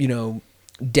every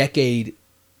decade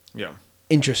Yeah.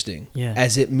 interesting Yeah.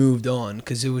 as it moved on,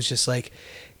 because it was just like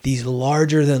these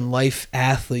larger than life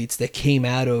athletes that came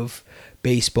out of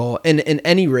baseball and at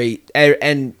any rate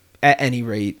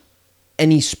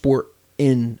any sport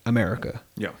in America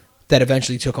Yeah. that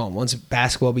eventually took on once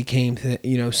basketball became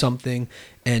something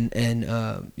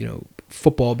and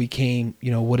football became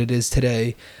what it is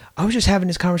today. I was just having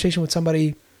this conversation with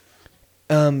somebody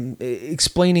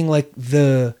explaining like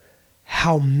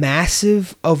how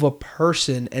massive of a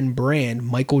person and brand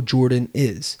Michael Jordan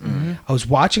is. I was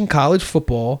watching college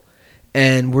football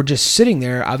and we're just sitting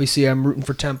there. Obviously I'm rooting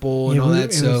for Temple and all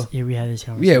that. We had this Yeah,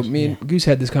 conversation. me and Goose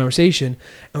had this conversation,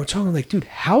 and we're talking like, dude,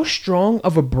 how strong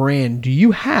of a brand do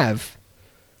you have,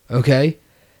 okay,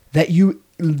 that you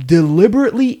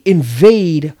deliberately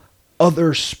invade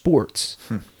other sports?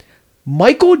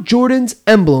 Michael Jordan's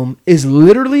emblem is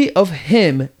literally of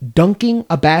him dunking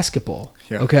a basketball,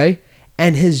 Yeah. okay,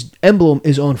 and his emblem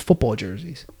is on football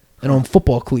jerseys and on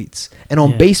football cleats and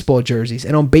on Yeah. baseball jerseys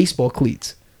and on baseball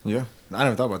cleats. Yeah. I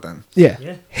never thought about that. Yeah.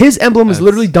 Yeah. His emblem is That's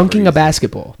literally dunking a crazy.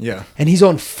 basketball. Yeah. And he's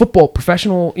on football,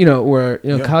 professional, or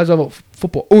Yeah. college level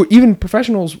football, or even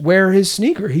professionals wear his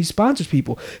sneaker. He sponsors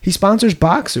people. He sponsors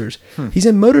boxers. He's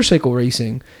in motorcycle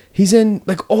racing. He's in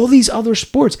like all these other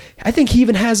sports. I think he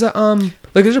even has a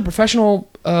like there's a professional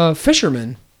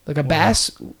fisherman, like a bass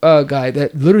guy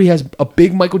that literally has a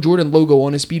big Michael Jordan logo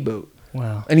on his speedboat,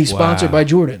 Wow. and he's sponsored Wow. by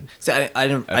Jordan. See, I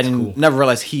didn't That's cool. never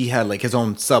realized he had like his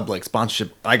own sub like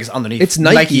sponsorship. I guess underneath It's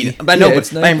Nike. But I know, Yeah, but it's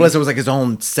I didn't Nike. realize there was like his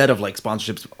own set of like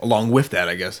sponsorships along with that.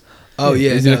 I guess. Oh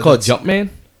yeah, Isn't no, it called that's- Jumpman?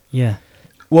 Yeah.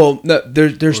 Well, no,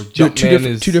 there's Or two Jumpman different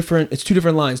is- two different. It's two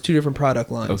different lines, two different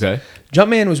product lines. Okay.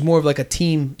 Jumpman was more of like a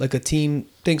team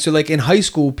thing. So like in high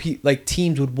school, like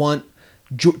teams would want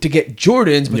to get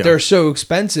Jordans, but Yeah. they're so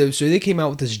expensive. So they came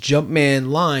out with this Jumpman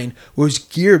line, where it was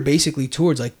geared basically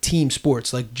towards like team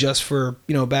sports, like just for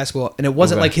basketball. And it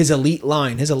wasn't Okay. like his elite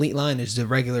line. His elite line is the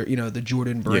regular, the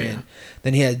Jordan brand. Yeah.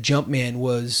 Then he had Jumpman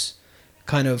was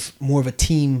kind of more of a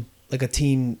team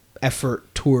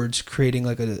effort towards creating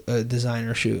like a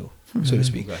designer shoe, so to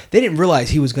speak. Okay. They didn't realize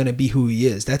he was going to be who he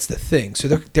is. That's the thing. So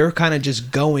they're kind of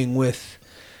just going with,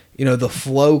 the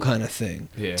flow kind of thing.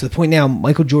 Yeah. To the point now,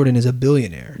 Michael Jordan is a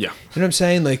billionaire. Yeah. You know what I'm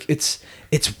saying? Like it's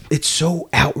so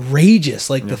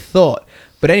outrageous, like the thought.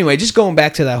 But anyway, just going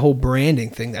back to that whole branding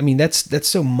thing. I mean, that's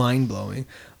so mind blowing.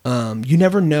 You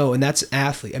never know, and that's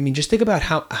athlete. I mean, just think about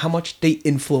how much they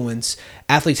influence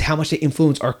athletes, how much they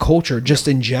influence our culture just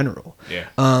in general. Yeah.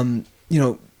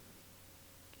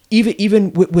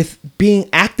 Even with being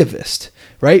activist,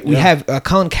 right? We have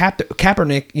Colin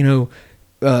Kaepernick,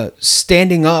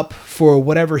 standing up for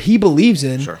whatever he believes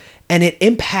in, Sure. and it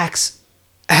impacts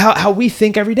how we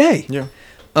think every day. Yeah.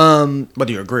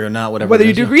 Whether you agree or not, whatever. Whether it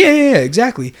you is, do agree, yeah,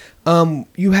 exactly.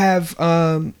 You have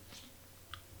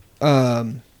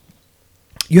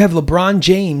LeBron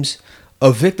James,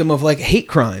 a victim of like hate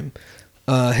crime.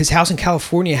 His house in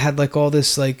California had like all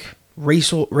this like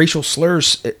racial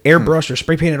slurs airbrushed or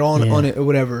spray painted on it or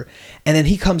whatever, and then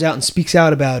he comes out and speaks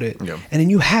out about it. Yeah. And then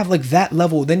you have like that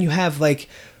level. Then you have like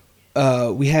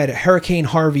we had Hurricane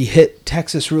Harvey hit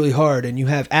Texas really hard, and you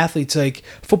have athletes like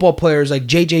football players like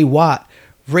J.J. Watt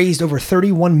raised over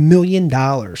 $31 million.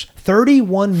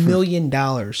 $31 million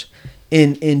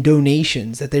in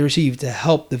donations that they received to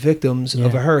help the victims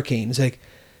of a hurricane. It's like,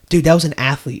 dude, that was an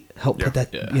athlete helped put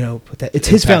that. Yeah. Put that. It's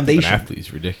his Impact of an foundation. athlete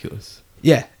is ridiculous.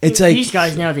 Yeah, it's like these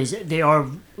guys nowadays, they are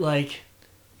like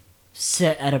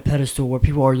set at a pedestal where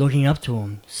people are looking up to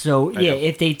them. So yeah,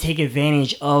 if they take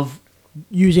advantage of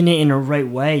using it in the right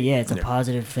way, it's a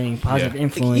positive thing, positive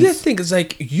influence. You gotta think it's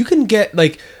like you can get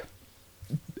like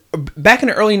back in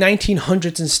the early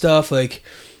 1900s and stuff. Like,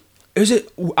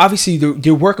 obviously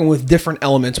they're working with different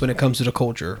elements when it comes to the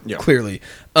culture, clearly.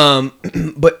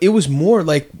 But it was more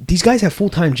like these guys have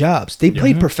full-time jobs. They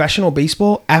played professional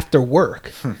baseball after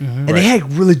work, and they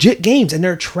had legit games, and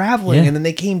they're traveling, and then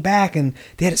they came back, and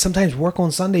they had to sometimes work on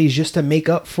Sundays just to make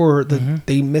up for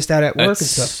they missed out at work That's and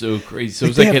stuff. so crazy. So Like,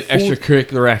 it's like they an have full-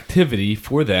 extracurricular activity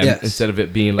for them Yes. instead of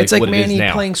it being like It's like what it Manny is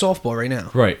now. playing softball right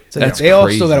now. Right. It's like That's they all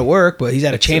still crazy. got to work, but he's at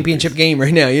a That's so championship crazy. game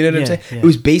right now. You know what I'm Yeah, saying? yeah. It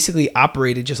was basically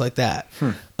operated just like that.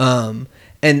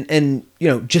 And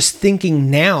just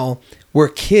thinking now where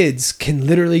kids can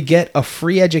literally get a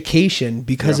free education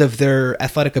because of their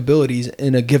athletic abilities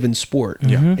in a given sport,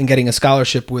 and getting a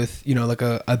scholarship with like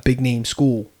a big name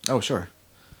school. Oh, sure.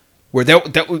 Where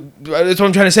that's what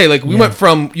I'm trying to say. Like we went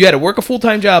from you had to work a full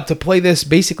time job to play this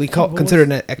basically considered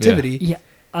an activity. Yeah,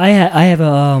 I have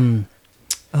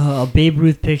a Babe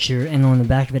Ruth picture, and on the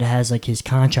back of it has like his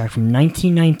contract from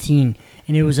 1919,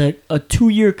 and it was a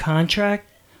 2-year contract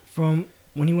from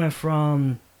when he went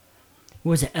from what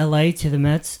was it, L.A. to the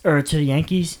Mets or to the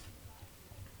Yankees.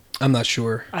 I'm not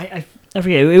sure. I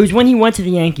forget. It was when he went to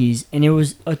the Yankees, and it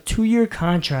was a 2-year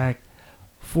contract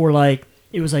for like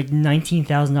it was like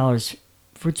 $19,000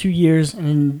 for 2 years, and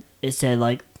then it said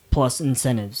like plus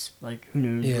incentives. Like who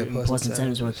knows what plus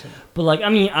incentives was? But like I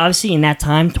mean, obviously in that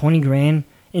time, $20,000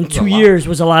 in 2 years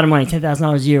was a lot of money.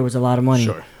 $10,000 a year was a lot of money.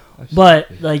 Sure. But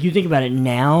like you think about it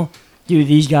now, dude,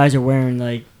 these guys are wearing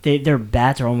like their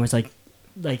bats are almost like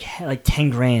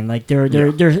 $10,000. Like their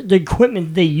the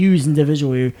equipment they use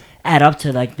individually add up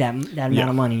to like that amount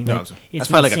of money. No, Like, that's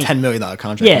probably like a insane. $10 million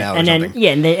contract now or and then something.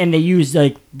 and they use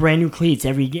like brand new cleats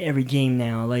every game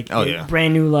now. Like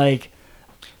brand new like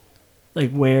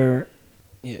where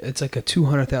Yeah, it's like a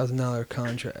 $200,000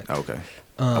 contract. Oh, okay.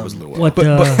 I was a little what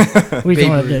But- what we Babe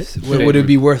talking Ruth, about? what would it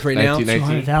be worth right now?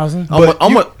 1919. $200,000.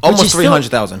 almost still-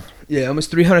 300,000. Yeah,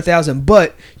 almost 300,000.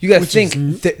 But you got to Which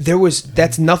is think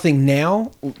that's nothing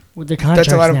now. With the That's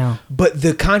contracts a lot of. now. But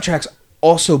the contracts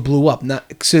also blew up.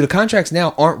 So the contracts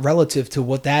now aren't relative to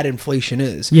what that inflation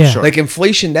is. Yeah. Sure. Like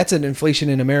inflation, that's an inflation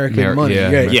in American money. yeah,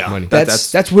 Yeah, American money.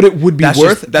 That's what it would be That's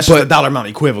worth. just but the dollar amount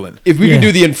equivalent. if we Yeah. could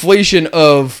do the inflation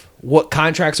of what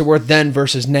contracts are worth then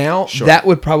versus now, Sure. that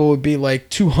would probably be like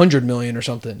 200 million or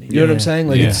something. You know what I'm Yeah. saying?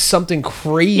 Like Yeah. it's something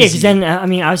crazy. Yeah, because then I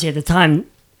mean, obviously at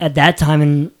that time,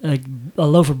 and like a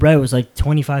loaf of bread was like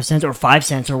 25 cents or 5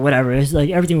 cents or whatever. It's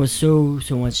like everything was so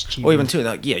much cheaper. Or even too,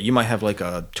 like, you might have like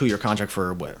a 2-year contract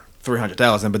for what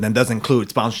 300,000, but then does include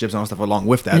sponsorships and all stuff along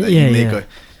with that. That Yeah, you make yeah.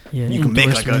 Yeah, you can make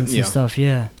like a endorsements and stuff.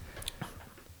 Yeah.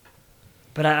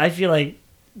 But I feel like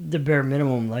the bare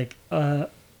minimum, like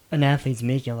an athlete's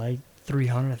making like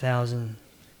 300,000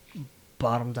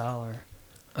 bottom dollar.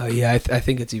 Oh yeah, I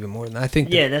think it's even more than that. I think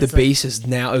Yeah, the that's base is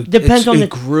now Depends on it the-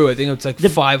 grew. I think it's like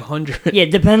 500. Yeah,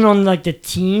 depending on like the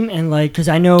team and like, cause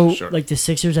I know Sure. like the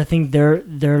Sixers, I think their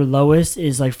lowest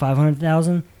is like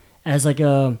 500,000 as like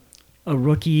a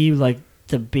rookie, like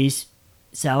the base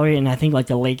salary, and I think like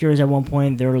the Lakers at one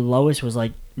point their lowest was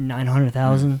like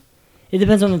 900,000. It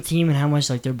depends on the team and how much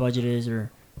like their budget is,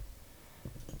 or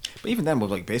But even then,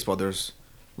 with like baseball, there's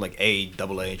like A,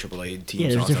 AA, AAA teams. yeah,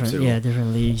 and there's all that stuff, different too.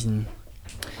 different leagues and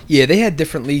Yeah, they had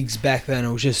different leagues back then.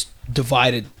 It was just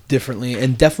divided differently,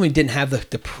 and definitely didn't have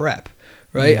the prep,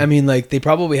 right? Yeah. I mean, like they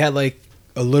probably had like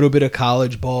a little bit of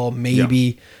college ball,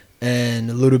 maybe, and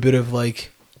a little bit of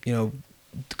like a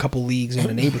couple leagues in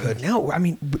the neighborhood. Now, I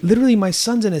mean, literally, my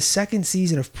son's in his second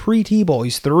season of pre-T-ball.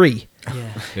 He's 3. yeah.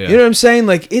 Yeah. You know what I'm saying?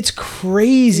 Like it's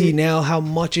crazy now how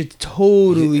much it's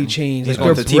totally changed. He's Like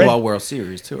going to the they're bred- T-Ball World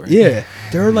Series too, right? Yeah,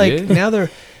 they're like Yeah. now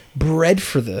they're bred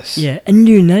for this. Yeah, and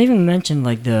dude, not even mention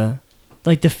like the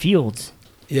fields,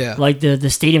 Yeah. like the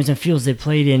stadiums and fields they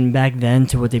played in back then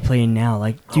to what they play in now.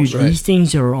 Like, dude, right. these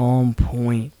things are on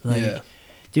point. Like, Yeah.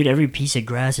 dude, every piece of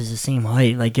grass is the same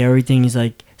height. Like everything is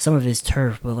like some of it's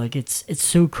turf, but like it's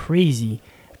so crazy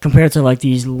compared to like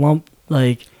these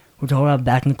like we're talking about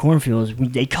back in the cornfields.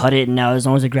 They cut it, and now as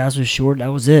long as the grass was short, that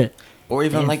was it. Or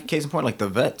even Yeah. like case in point, like the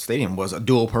Vet Stadium was a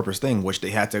dual-purpose thing, which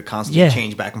they had to constantly Yeah.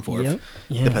 change back and forth, Yep.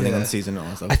 Yeah. depending on Yeah. the season and all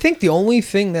that stuff. I think the only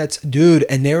thing that's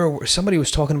and somebody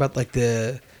was talking about like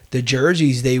the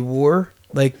jerseys they wore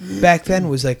like back then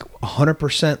was like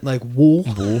 100% like wool.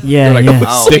 Yeah, They're like yeah.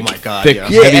 Oh thick, my God, thick, yeah.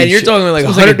 Yeah, heavy and you're shit. talking like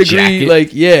Sounds 100 a degree, jacket. like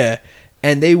yeah,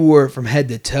 and they wore it from head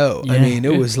to toe. I Yeah. mean,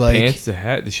 it was like pants, the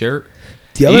hat, the shirt.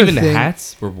 the other Even thing. the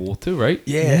hats were wool too, right?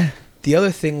 Yeah. The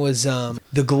other thing was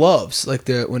the gloves, like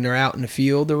when they're out in the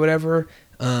field or whatever.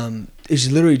 It's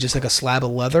literally just like a slab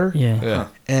of leather. Yeah. Yeah.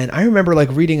 And I remember like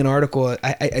reading an article.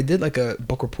 I did like a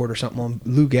book report or something on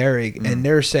Lou Gehrig, and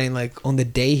they were saying like on the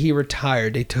day he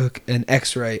retired, they took an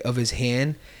X-ray of his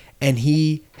hand, and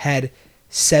he had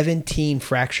 17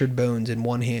 fractured bones in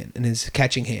one hand, in his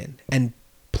catching hand, and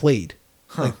played.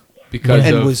 Like, Because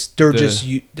and of was they're the- just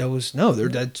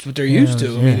that's what they're used to.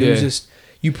 I mean, yeah. it was Yeah. just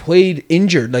you played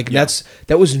injured. Like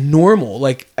that was normal.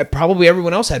 Like probably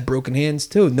everyone else had broken hands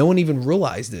too. No one even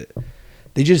realized it.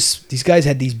 These guys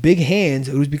had these big hands.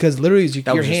 It was because literally it was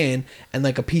That your was just- hand and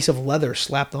like a piece of leather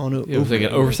slapped on it. It was over like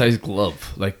an it. oversized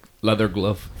glove, like leather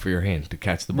glove for your hand to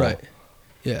catch the ball. Right.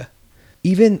 Yeah.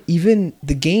 Even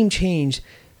the game changed.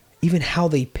 Even how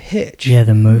they pitch. Yeah,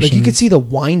 the motion. Like you could see the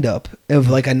wind up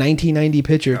of like a 1990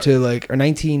 pitcher to like or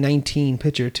 1919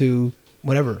 pitcher to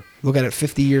whatever. Look at it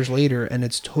 50 years later and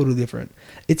it's totally different.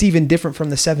 It's even different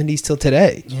from the 70s till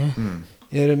today. Yeah.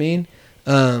 You know what I mean?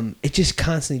 It just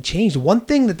constantly changed. One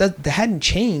thing that hadn't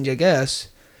changed, I guess,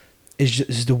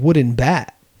 is the wooden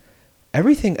bat.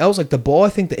 Everything else, like the ball, I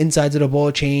think the insides of the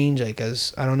ball changed. Like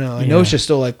as I don't know. I know it's Yeah. just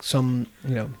still like some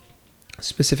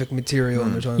specific material.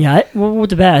 And there's only- Yeah, well, with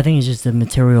the bat, I think it's just the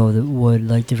material of the wood,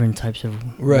 like different types of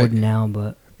Right. wood now.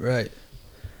 But Right.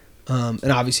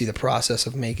 And obviously the process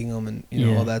of making them and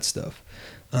Yeah. all that stuff.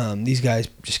 These guys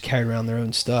just carried around their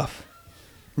own stuff.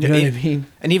 You Yeah, know what I and- mean?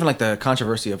 And even like the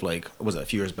controversy of like, what was it, a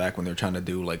few years back when they were trying to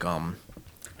do like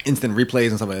instant replays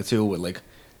and stuff like that too, with like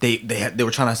they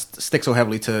were trying to stick so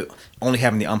heavily to only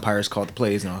having the umpires call the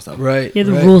plays and all that stuff. Right. yeah,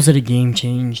 the right. rules of the game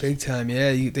changed. Big time.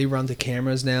 Yeah, they run the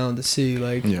cameras now and to see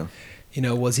like, Yeah.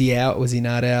 was he out? Was he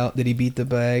not out? Did he beat the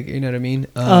bag? You know what I mean?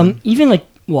 Even like,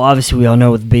 well, obviously we all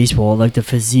know with baseball, like the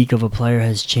physique of a player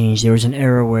has changed. There was an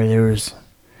era where there was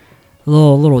a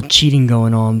little cheating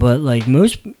going on, but like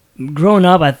growing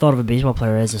up, I thought of a baseball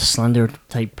player as a slender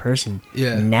type person.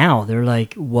 Yeah. Now they're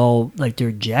like, like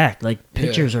they're jacked. Like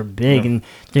pitchers are big, Yeah. and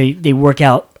they work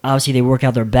out. Obviously, they work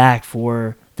out their back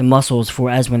for the muscles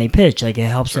for as when they pitch. Like it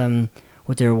helps them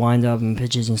with their wind up and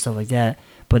pitches and stuff like that.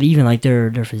 But even like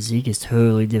their physique is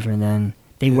totally different than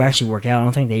they actually work out. I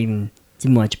don't think they even did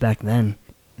much back then.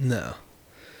 no.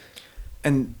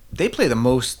 And they play the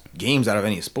most games out of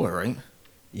any sport, right?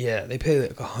 Yeah, they play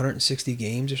like 160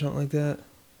 games or something like that.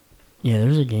 Yeah,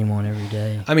 there's a game on every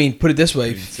day. I mean, put it this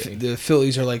way: Insane. the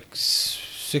Phillies are like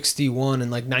 61 and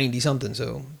like 90 something,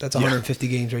 so that's 150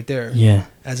 games right there. Yeah.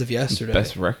 As of yesterday,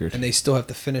 Best record. and they still have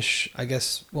to finish. I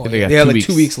guess. Well, They got they have 2 like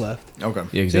 2 weeks. weeks left. Okay.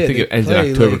 Yeah, because Yeah, I think they it ends in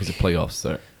play, October like- because the playoffs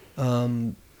start.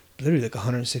 Literally like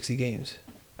 160 games.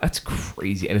 That's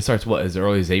crazy. And it starts, what, as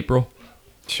early as April?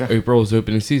 Sure. April is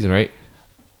opening season, right?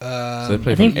 So they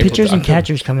play I from think April pitchers to and October.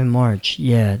 catchers come in March.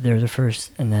 Yeah, they're the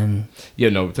first, and then Yeah,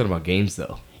 no, we're talking about games,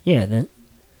 though. yeah, then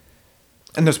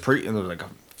And there's like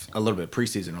a little bit of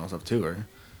preseason and all stuff too, right?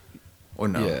 Or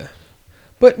no? Yeah,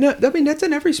 But no, I mean that's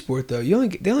in every sport though. They only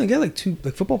get like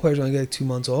football players only get like 2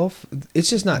 months off. It's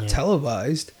just not Yeah.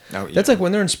 televised. Oh, yeah. That's like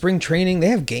when they're in spring training, they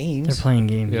have They're games. playing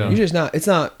games. Yeah. You're just not. It's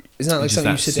not like Just something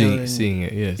not you sit seeing, down and seeing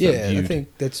it. Yeah, it's not yeah. I viewed. think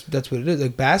that's what it is.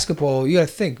 Like basketball, you got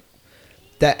to think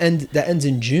that ends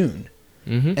in June,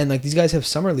 Mhm. and like these guys have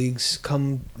summer leagues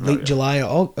come late yeah. July,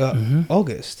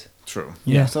 August. True.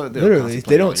 Yeah. So they're Literally, constantly they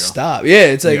playing all don't year. stop. Yeah,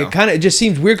 it's like Yeah. it just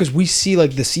seems weird because we see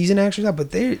like the season actually stop,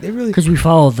 but they really Because we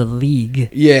follow the league.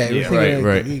 yeah, we're Yeah. thinking Right, like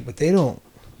right. the league, but they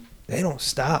don't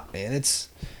stop, man. It's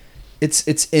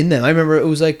in them. I remember it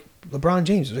was like LeBron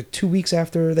James. It was like 2 weeks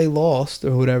after they lost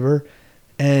or whatever,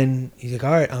 and he's like,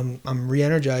 "All right, I'm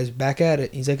re-energized, back at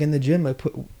it." He's like in the gym,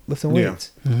 lifting Yeah.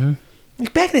 weights. Mm-hmm.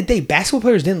 Like back in the day, basketball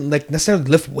players didn't like necessarily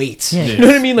lift weights. Yeah. You know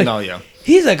what I mean? Like No, yeah.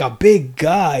 he's like a big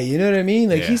guy. You know what I mean?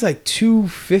 Like Yeah. he's like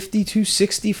 250,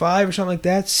 265 or something like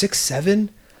that, 6'7",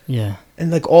 Yeah.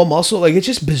 and like all muscle. Like it's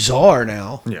just bizarre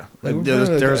now. Yeah. Like, we're there's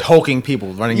kinda there's like- hulking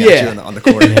people running Yeah. at you on the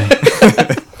court.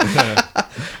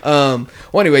 Well,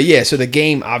 anyway, yeah. So the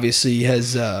game obviously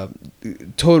has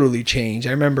totally changed.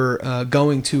 I remember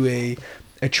going to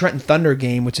a Trenton Thunder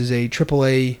game, which is a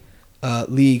AAA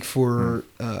league for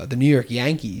the New York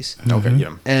Yankees, Okay,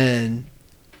 yeah. and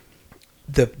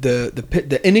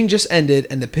the inning just ended,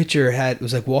 and the pitcher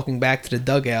was like walking back to the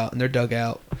dugout, and their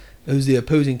dugout, it was the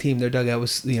opposing team. Their dugout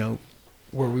was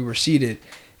where we were seated,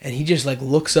 and he just like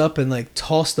looks up and like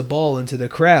tossed the ball into the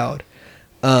crowd.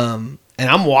 And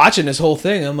I'm watching this whole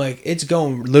thing. I'm like, it's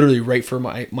going literally right for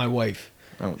my wife.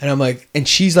 Oh. And I'm like, and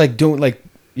she's like doing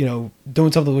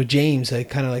something with James, like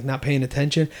kind of like not paying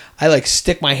attention. I like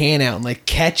stick my hand out and like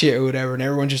catch it or whatever, and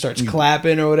everyone just starts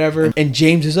clapping or whatever. And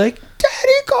James is like,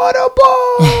 "Daddy caught a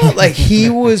ball!" Like he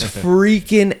was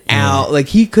freaking out. Like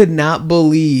he could not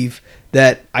believe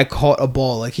that I caught a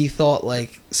ball. Like he thought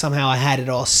like somehow I had it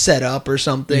all set up or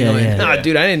something. Yeah, I'm like, yeah. nah,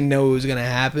 dude, I didn't know it was gonna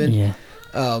happen. Yeah.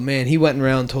 Oh man, he went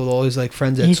around and told all his like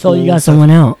friends at He school. thought you got and stuff.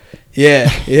 someone out. Yeah.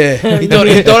 He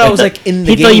thought I was like in the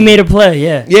He game. thought you made a play.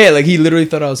 Yeah. Yeah, like he literally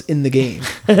thought I was in the game.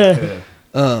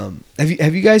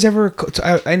 Have you guys ever?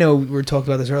 I know we were talking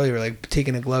about this earlier. Like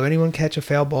taking a glove. Anyone catch a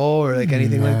foul ball or like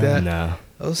anything like that? No.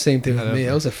 That was the same thing with me.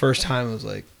 That was the first time. I was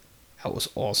like, that was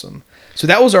awesome. So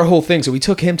that was our whole thing. So we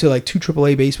took him to like 2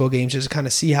 AAA baseball games just to kind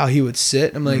of see how he would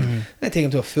sit. I'm like, I take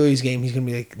him to a Phillies game. He's gonna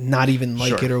be like not even like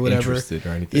Sure. it or whatever. Interested or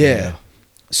anything. Yeah.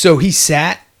 So he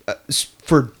sat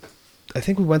for, I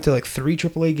think we went to like 3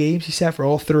 AAA games. He sat for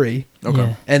all 3. Okay.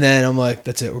 Yeah. And then I'm like,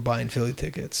 that's it. We're buying Philly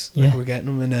tickets. Like, Yeah. we're getting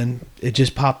them. And then it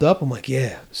just popped up. I'm like,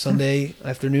 yeah, Sunday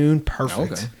afternoon.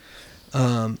 Perfect.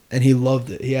 Okay. And he loved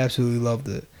it. He absolutely loved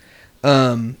it.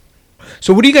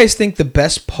 So what do you guys think the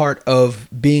best part of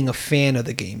being a fan of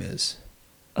the game is?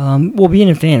 Well, being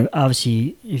a fan,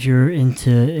 obviously, if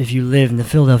you live in the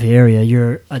Philadelphia area,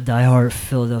 you're a diehard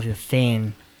Philadelphia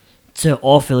fan to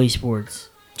all Philly sports.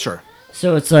 Sure.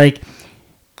 So it's like,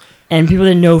 and people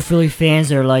that know Philly fans,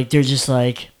 they're just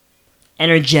like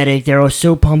energetic. They're all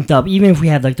so pumped up. Even if we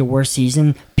have like the worst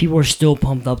season, people are still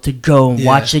pumped up to go and Yeah.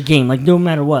 watch the game. Like no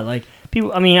matter what, like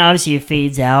people. I mean, obviously it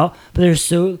fades out, but they're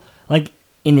so like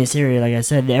in this area, like I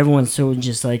said, everyone's so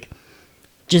just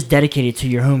dedicated to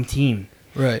your home team.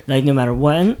 Right. Like no matter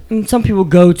what, and some people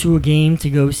go to a game to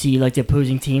go see like the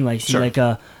opposing team, like see Sure. like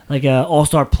a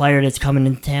all-star player that's coming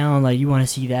in town. Like you want to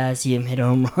see that, see him hit a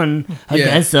home run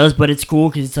against us. But it's cool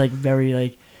because it's like very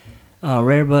like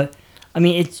rare. But I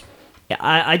mean,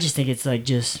 I just think it's like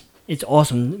it's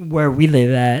awesome where we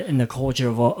live at, and the culture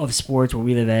of sports where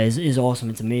we live at is awesome.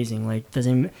 It's amazing. Like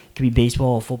it could be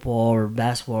baseball, or football, or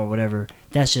basketball, or whatever.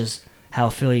 That's just how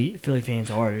Philly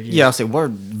fans are. They're just- Yeah, I'll say we're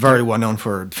very well known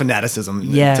for fanaticism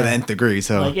Yeah. to the nth degree.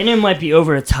 So, Like, and it might be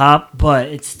over the top, but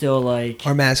it's still like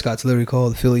Our mascot's literally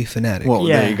called the Philly Fanatic. well,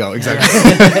 Yeah. there you go. Exactly.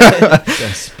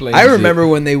 I remember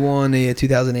when they won the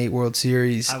 2008 World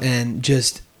Series, and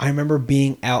I remember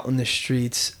being out in the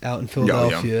streets out in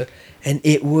Philadelphia, and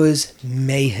it was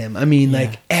mayhem. I mean,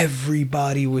 like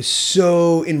everybody was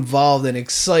so involved and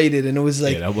excited, and it was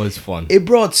like Yeah, that was fun. it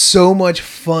brought so much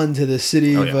fun to the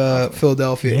city Oh, of yeah, definitely.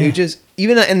 Philadelphia. Yeah. It just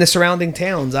even in the surrounding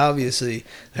towns, obviously.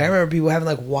 I remember people having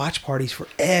like watch parties for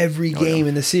every game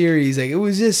in the series. Like it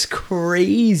was just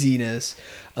craziness.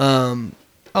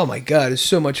 Oh my god, it's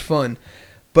so much fun.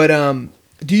 But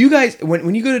do you guys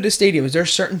when you go to the stadium, is there a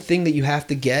certain thing that you have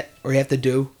to get or you have to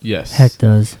do? Yes. heck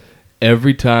does.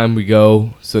 Every time we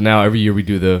go, so now every year we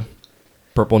do the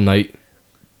Purple Night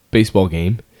baseball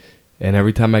game, and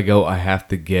every time I go, I have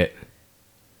to get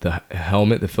the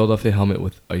helmet, the Philadelphia helmet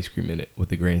with ice cream in it, with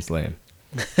the Grand Slam,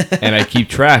 and I keep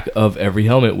track of every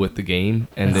helmet with the game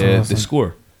and That's the awesome.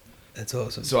 score. That's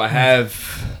awesome. So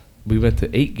we went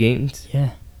to 8 games,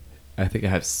 Yeah. I think I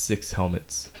have 6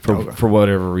 helmets for Okay. for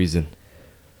whatever reason.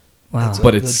 Wow.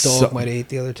 But the it's dog so- might have ate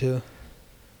the other two.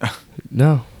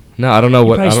 No, I don't know You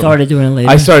what. I probably don't- started doing it later.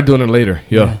 I started doing it later.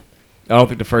 Yeah. Yeah. I don't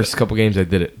think the first couple games I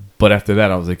did it, but after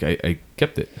that I was like, I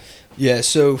kept it. Yeah.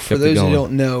 So for Kept it those who going.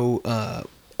 don't know,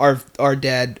 our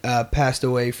dad passed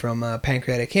away from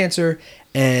pancreatic cancer,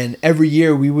 and every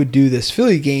year we would do this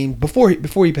Philly game before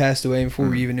he passed away, and before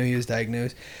we even knew he was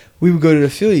diagnosed. We would go to the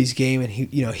Phillies game, and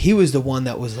he was the one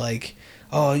that was like,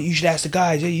 "Oh, you should ask the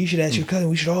guys. Yeah, you should ask your cousin.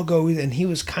 We should all go." And he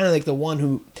was kind of like the one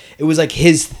who it was like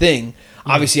his thing.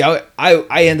 Obviously,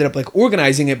 I ended up like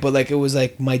organizing it, but like it was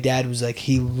like my dad was like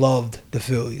he loved the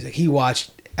Phillies. Like he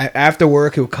watched after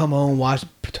work, he would come home, watch,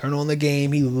 turn on the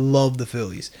game. He loved the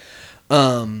Phillies,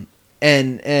 and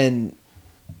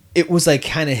it was like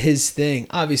kind of his thing,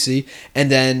 obviously. And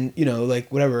then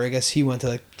like whatever. I guess he went to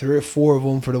like 3 or 4 of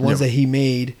them for the ones that he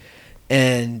made,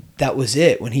 and that was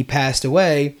it. When he passed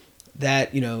away,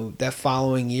 that that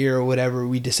following year or whatever,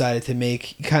 we decided to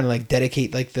make kind of like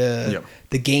dedicate like the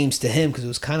games to him because it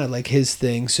was kind of like his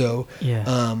thing. So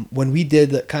when we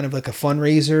did the, kind of like a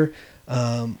fundraiser,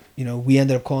 we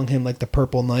ended up calling him like the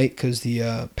Purple Knight because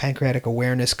the pancreatic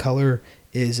awareness color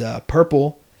is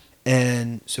purple.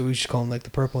 And so we just call him like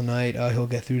the Purple Knight. He'll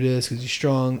get through this because he's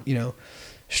strong,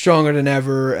 stronger than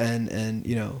ever. And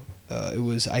it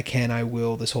was I can, I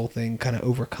will, this whole thing kind of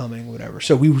overcoming whatever.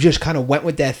 So we just kind of went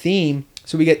with that theme.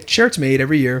 So we get shirts made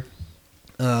every year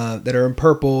that are in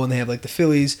purple, and they have like the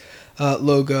Phillies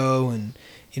logo, and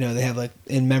they have like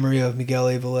in memory of Miguel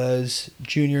Avilés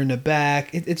Jr. in the back.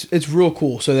 It's real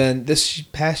cool. So then this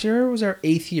past year was our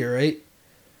 8th year, right?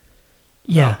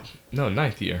 Yeah. No,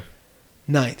 9th year.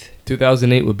 9th.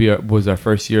 2008 was our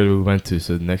first year we went to.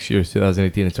 So next year is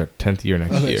 2018. It's our 10th year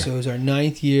next Okay, year. so it was our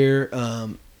 9th year,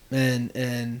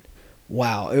 and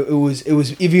wow, it was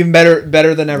even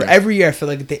better than ever. Every year I feel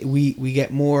like we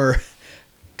get more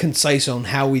concise on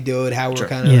how we do it, how we're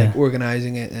kind of like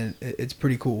organizing it, and it's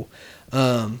pretty cool.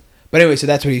 But anyway, so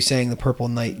that's what he's saying, the Purple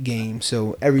Knight game.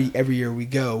 So every year we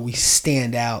go, we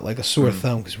stand out like a sore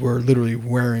thumb because we're literally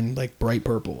wearing like bright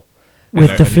purple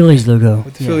With the Phillies logo.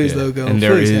 with the Phillies logo and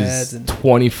there Phillies is hats, and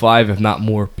 25, if not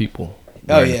more, people.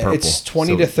 oh wearing yeah, purple. it's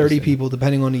 20 So to 30 interesting. people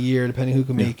depending on the year, depending who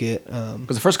can make it.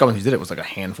 Because the first couple times you did it was like a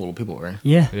handful of people, right?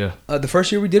 Yeah. Yeah. The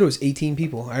first year we did it was 18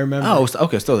 people. I remember. Oh,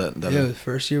 okay, still that. Yeah, the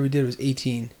first year we did was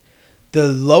 18. The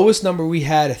lowest number we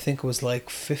had, I think, was like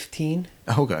 15.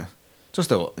 Oh, okay. So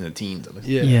still in the teens at least.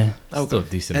 Yeah. Yeah. Still a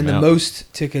decent And amount. the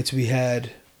most tickets we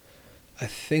had, I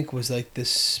think, was like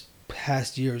this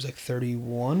past year was like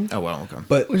 31. Oh, well, okay.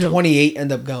 But Was it- 28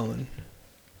 ended up going.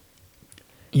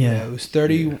 Yeah. It was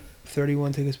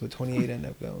 31 tickets, but 28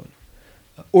 ended up going.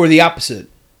 Or the opposite.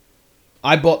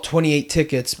 I bought 28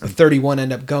 tickets, but 31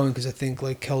 ended up going because I think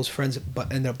like Kel's friends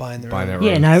ended up buying their Buying own. their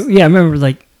Yeah, and I remember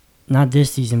like not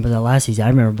this season, but the last season. I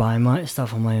remember buying my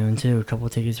stuff on my own too. A couple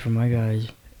tickets for my guys.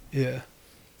 Yeah.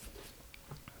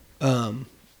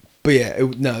 But yeah,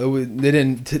 they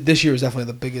didn't. This year was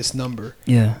definitely the biggest number,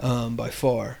 Yeah. by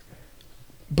far.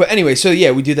 But anyway, so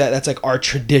yeah, we do that. That's like our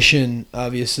tradition,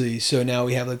 obviously. So now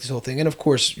we have like this whole thing, and of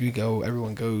course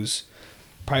everyone goes,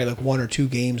 probably like 1 or 2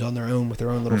 games on their own with their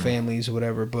own little families or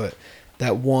whatever. But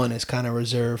that one is kind of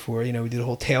reserved for we do the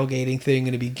whole tailgating thing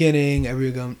in the beginning.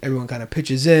 Everyone kind of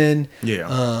pitches in.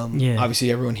 Yeah. Yeah.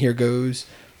 Obviously, everyone here goes.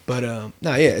 But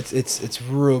it's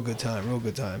real good time. Real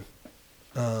good time.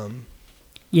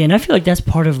 Yeah, and I feel like that's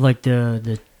part of like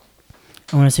the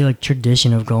I want to say like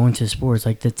tradition of going to sports,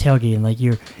 like the tailgating, like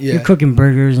you're cooking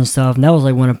burgers and stuff. And that was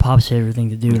like one of Pop's favorite thing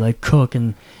to do, like cook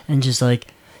and just make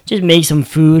some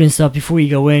food and stuff before you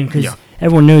go in, because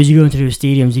everyone knows you go into those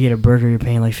stadiums, you get a burger, you're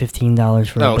paying like $15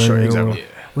 for a burger sure, exactly. or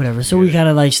whatever. So we kind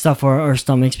of like stuff our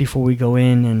stomachs before we go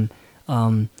in, and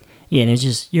and it's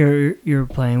just you're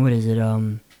playing, what is it,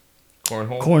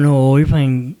 cornhole. You're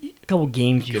playing a couple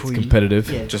games Gets before competitive.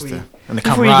 You, yeah, Just before and the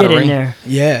before you get in camaraderie. there.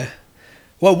 Yeah.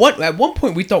 Well, at one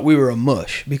point we thought we were a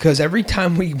mush because every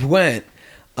time we went,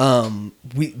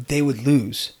 they would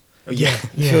lose. Yeah.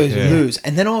 The Phillies would lose,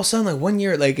 and then all of a sudden, like one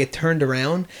year, like it turned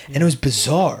around, and it was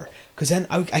bizarre. Because then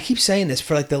I keep saying this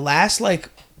for like the last like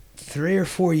 3 or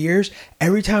 4 years,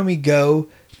 every time we go,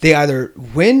 they either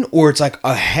win or it's like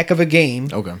a heck of a game.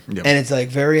 Okay. Yeah. And it's like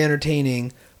very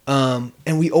entertaining. And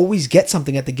we always get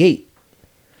something at the gate.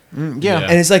 Yeah.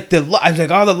 And it's like I was like,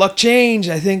 oh, the luck changed.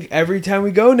 I think every time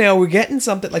we go now, we're getting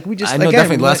something. Like we just, I know again,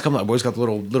 definitely the we last went- couple of boys got the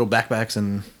little backpacks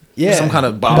and Yeah. some kind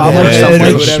of Bobblehead bobblehead or or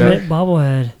something. whatever. Mike Schmidt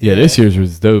bobblehead. Yeah, this year's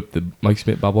was dope. The Mike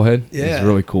Smith bobblehead. Yeah. It's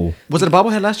really cool. Was it a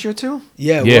bobblehead last year too?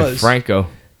 Yeah, it Yeah, was. Franco.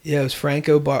 Yeah, it was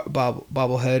Franco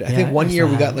bobblehead. I Yeah, think one I year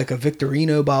we saw got that. like a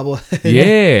Victorino bobblehead.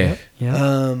 Yeah. Yeah.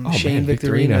 Oh, Shane man,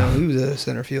 Victorino. Victorino. He was a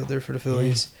center fielder for the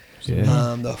Phillies. Yeah.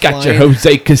 The Got your flying-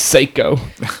 Jose Canseco.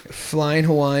 flying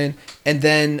Hawaiian, and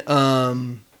then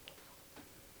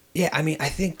yeah, I mean, I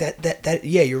think that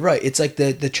yeah, you're right. It's like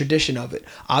the tradition of it.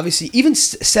 Obviously, even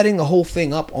setting the whole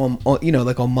thing up on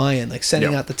like on my end, like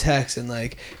sending Yeah. out the text and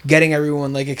like getting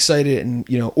everyone like excited and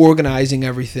organizing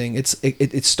everything.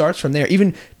 It starts from there.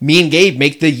 Even me and Gabe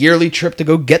make the yearly trip to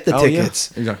go get the Oh, yeah.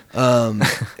 tickets.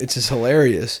 Exactly. It's just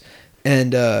hilarious,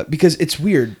 and because it's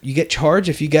weird, you get charged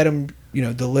if you get them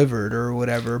delivered or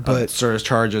whatever, but Service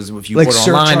charges if you like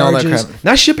order online, all that surcharges, crap.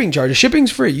 not shipping charges.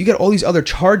 Shipping's free. You get all these other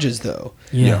charges though.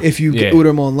 Yeah. If you Yeah. order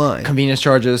them online, Convenience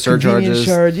charges, Convenience surcharges.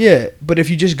 charge, yeah. But if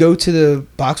you just go to the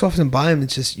box office and buy them,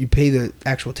 it's just you pay the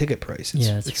actual ticket price. It's,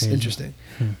 Yeah, it's crazy. interesting.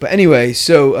 But anyway,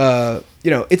 so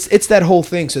it's that whole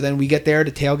thing. So then we get there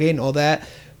to tailgate and all that.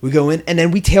 We go in and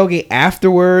then we tailgate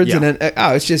afterwards, Yeah. and then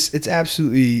it's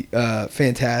absolutely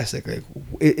fantastic. Like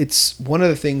it's one of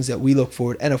the things that we look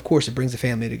forward, and of course it brings the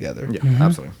family together. Yeah, Mm-hmm.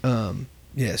 absolutely.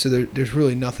 Yeah, so there's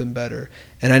really nothing better.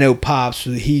 And I know Pops,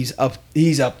 he's up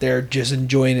there just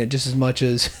enjoying it just as much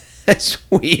as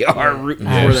we are rooting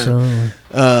for them.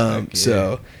 Absolutely.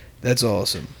 So that's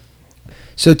awesome.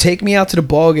 So take me out to the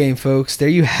ball game, folks. There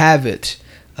you have it.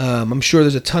 I'm sure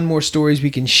there's a ton more stories we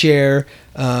can share,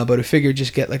 but I figured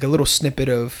just get like a little snippet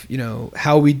of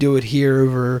how we do it here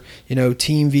over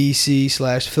Team VC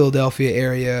 / Philadelphia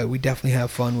area. We definitely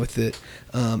have fun with it,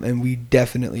 and we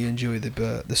definitely enjoy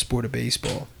the sport of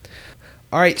baseball.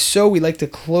 All right, so we like to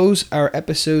close our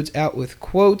episodes out with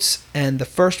quotes, and the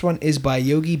first one is by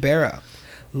Yogi Berra.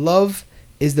 Love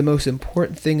is the most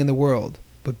important thing in the world,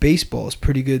 but baseball is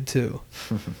pretty good too.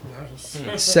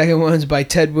 Second one's by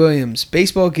Ted Williams.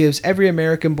 Baseball gives every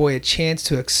American boy a chance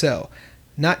to excel,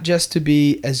 not just to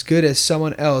be as good as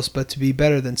someone else, but to be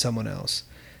better than someone else.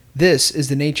 This is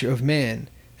the nature of man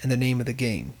and the name of the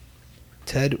game.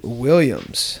 Ted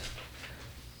Williams.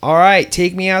 All right,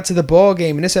 take me out to the ball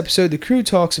game. In this episode, the crew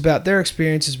talks about their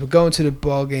experiences with going to the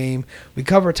ball game. We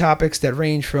cover topics that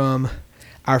range from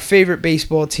our favorite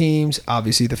baseball teams,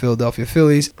 obviously the Philadelphia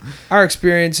Phillies, our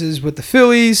experiences with the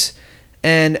Phillies,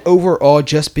 and overall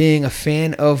just being a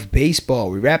fan of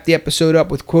baseball. We wrap the episode up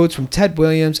with quotes from Ted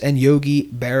Williams and Yogi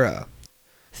Berra.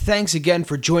 Thanks again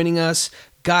for joining us.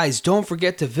 Guys, don't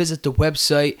forget to visit the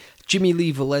website,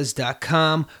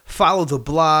 JimmyLeeVelez.com. Follow the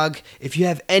blog. If you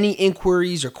have any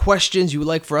inquiries or questions you would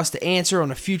like for us to answer on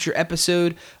a future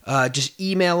episode, just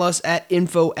email us at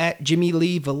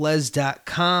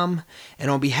info@JimmyLeeVelez.com. And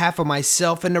on behalf of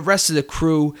myself and the rest of the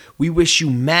crew, we wish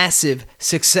you massive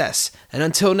success. And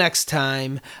until next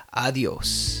time,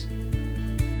 adios.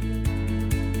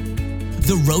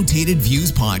 The Rotated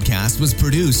Views podcast was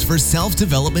produced for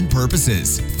self-development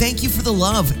purposes. Thank you for the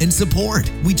love and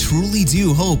support. We truly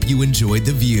do hope you enjoyed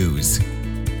the views.